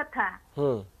কোমরে ব্যথা,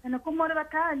 কোমরে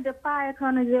ব্যথা, যে পা,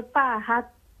 এখন যে পা, হাত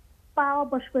পা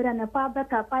অবশ করে না, পা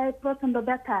ব্যথা, পায়ে প্রচন্ড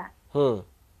ব্যথা,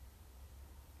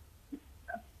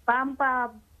 বাম পা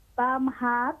বাম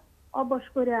হাত অবশ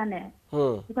করে আনে।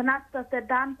 এখন আস্তে আস্তে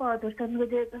ডান পাওয়া দোষটা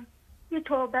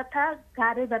পিঠো ব্যথা,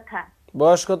 ঘাড়ে ব্যথা।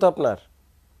 বয়স কত আপনার?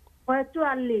 বয়স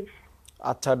 44।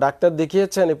 আচ্ছা, ডাক্তার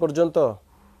দেখিয়েছেন এ পর্যন্ত?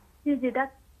 জি জি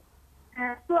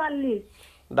 44।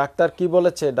 ডাক্তার কি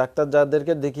বলেছে? ডাক্তার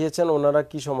যাদেরকে দেখিয়েছেন ওনারা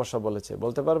কি সমস্যা বলেছে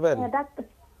বলতে পারবেন? ডাক্তার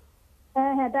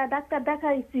ডাক্তার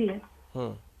দেখাইছি।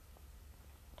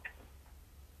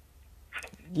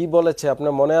 কি বলেছে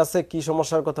আপনার মনে আছে? কি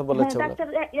সমস্যার কথা বলেছে? ডাক্তার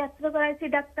এক্সরে করাইছি,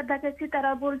 ডাক্তার দেখাইছি,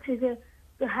 তারা বলছে যে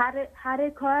হাড়ে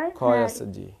ক্ষয় আছে।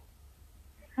 জি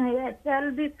হ্যাঁ,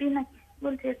 এলবিপি নাকি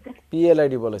বলছে,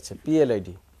 পিএলআইডি বলেছে।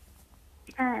 পিএলআইডি।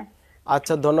 হ্যাঁ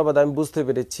আচ্ছা, ধন্যবাদ, আমি বুঝতে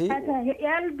পেরেছি। আচ্ছা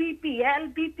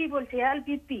এলবিপি বলছে,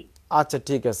 এলবিপি। আচ্ছা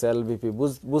ঠিক আছে, এলবিপি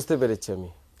বুঝতে পেরেছি আমি।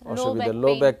 অসুবিধা, লো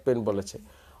ব্যাক পেন বলেছে।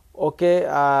 ওকে,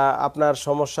 আপনার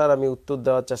সমস্যার আমি উত্তর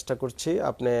দেওয়ার চেষ্টা করছি,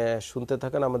 আপনি শুনতে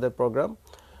থাকেন আমাদের প্রোগ্রাম।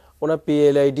 ওনার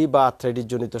পিএলআইডি বা আর্থ্রাইটিস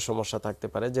জনিত সমস্যা থাকতে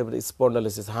পারে, যেমন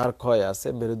স্পন্ডালাইসিস, হাড় ক্ষয় আছে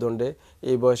মেরুদণ্ডে,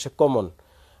 এই বয়সে কমন।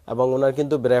 এবং ওনার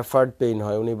কিন্তু ব্রেফার্ড পেইন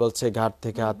হয়, উনি বলছে ঘাট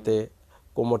থেকে হাতে,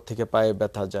 কোমর থেকে পায়ে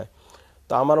ব্যথা যায়।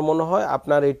 তো আমার মনে হয়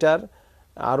আপনার এটার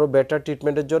আরও বেটার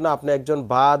ট্রিটমেন্টের জন্য আপনি একজন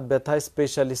বাত ব্যথা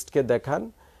স্পেশালিস্টকে দেখান,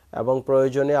 এবং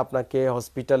প্রয়োজনে আপনাকে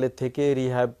হসপিটালে থেকে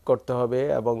রিহ্যাব করতে হবে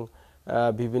এবং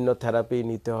বিভিন্ন থেরাপি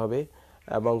নিতে হবে,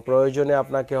 এবং প্রয়োজনে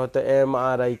আপনাকে হয়তো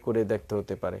এমআরআই করে দেখতে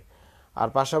হতে পারে। আর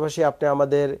পাশাপাশি আপনি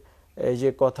আমাদের এই যে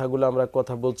কথাগুলো আমরা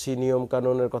কথা বলছি, নিয়ম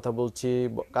কানুনের কথা বলছি,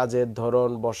 কাজের ধরন,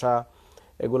 বসা,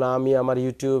 এগুলো আমি আমার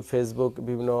ইউটিউব, ফেসবুক,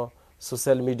 বিভিন্ন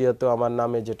সোশ্যাল মিডিয়াতেও আমার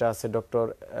নামে যেটা আছে ডক্টর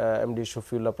এমডি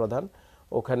শফিউল্লাহ প্রধান,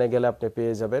 ওখানে গেলে আপনি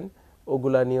পেয়ে যাবেন।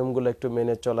 ওগুলা নিয়মগুলো একটু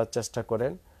মেনে চলার চেষ্টা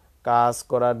করেন। কাজ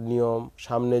করার নিয়ম,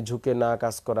 সামনে ঝুঁকে না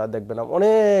কাজ করা, দেখবেন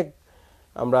অনেক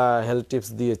আমরা হেলথ টিপস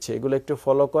দিয়েছি, এগুলো একটু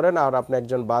ফলো করেন। আর আপনি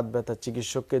একজন বাত ব্যথা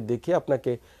চিকিৎসককে দেখিয়ে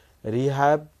আপনাকে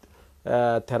রিহ্যাব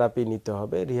থেরাপি নিতে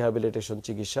হবে, রিহ্যাবিলিটেশন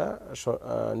চিকিৎসা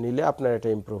নিলে আপনার এটা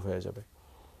ইমপ্রুভ হয়ে যাবে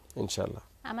ইনশাআল্লাহ।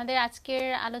 আমাদের আজকের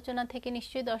আলোচনা থেকে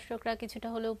নিশ্চয়ই দর্শকরা কিছুটা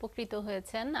হলেও উপকৃত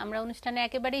হয়েছেন। আমরা অনুষ্ঠানে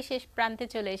একেবারেই শেষ প্রান্তে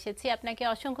চলে এসেছি। আপনাকে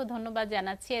অসংখ্য ধন্যবাদ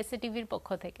জানাচ্ছি এসএটিভির পক্ষ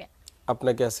থেকে।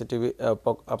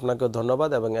 আপনাকে ধন্যবাদ,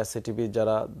 এবং এসএটিভি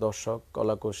যারা দর্শক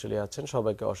কলাকৌশলী আছেন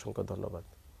সবাইকে অসংখ্য ধন্যবাদ।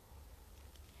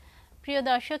 প্রিয়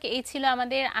দর্শক, এই ছিল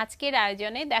আমাদের আজকের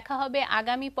আয়োজনে। দেখা হবে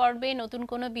আগামী পর্বে নতুন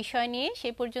কোনো বিষয় নিয়ে। সে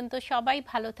পর্যন্ত সবাই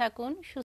ভালো থাকুন।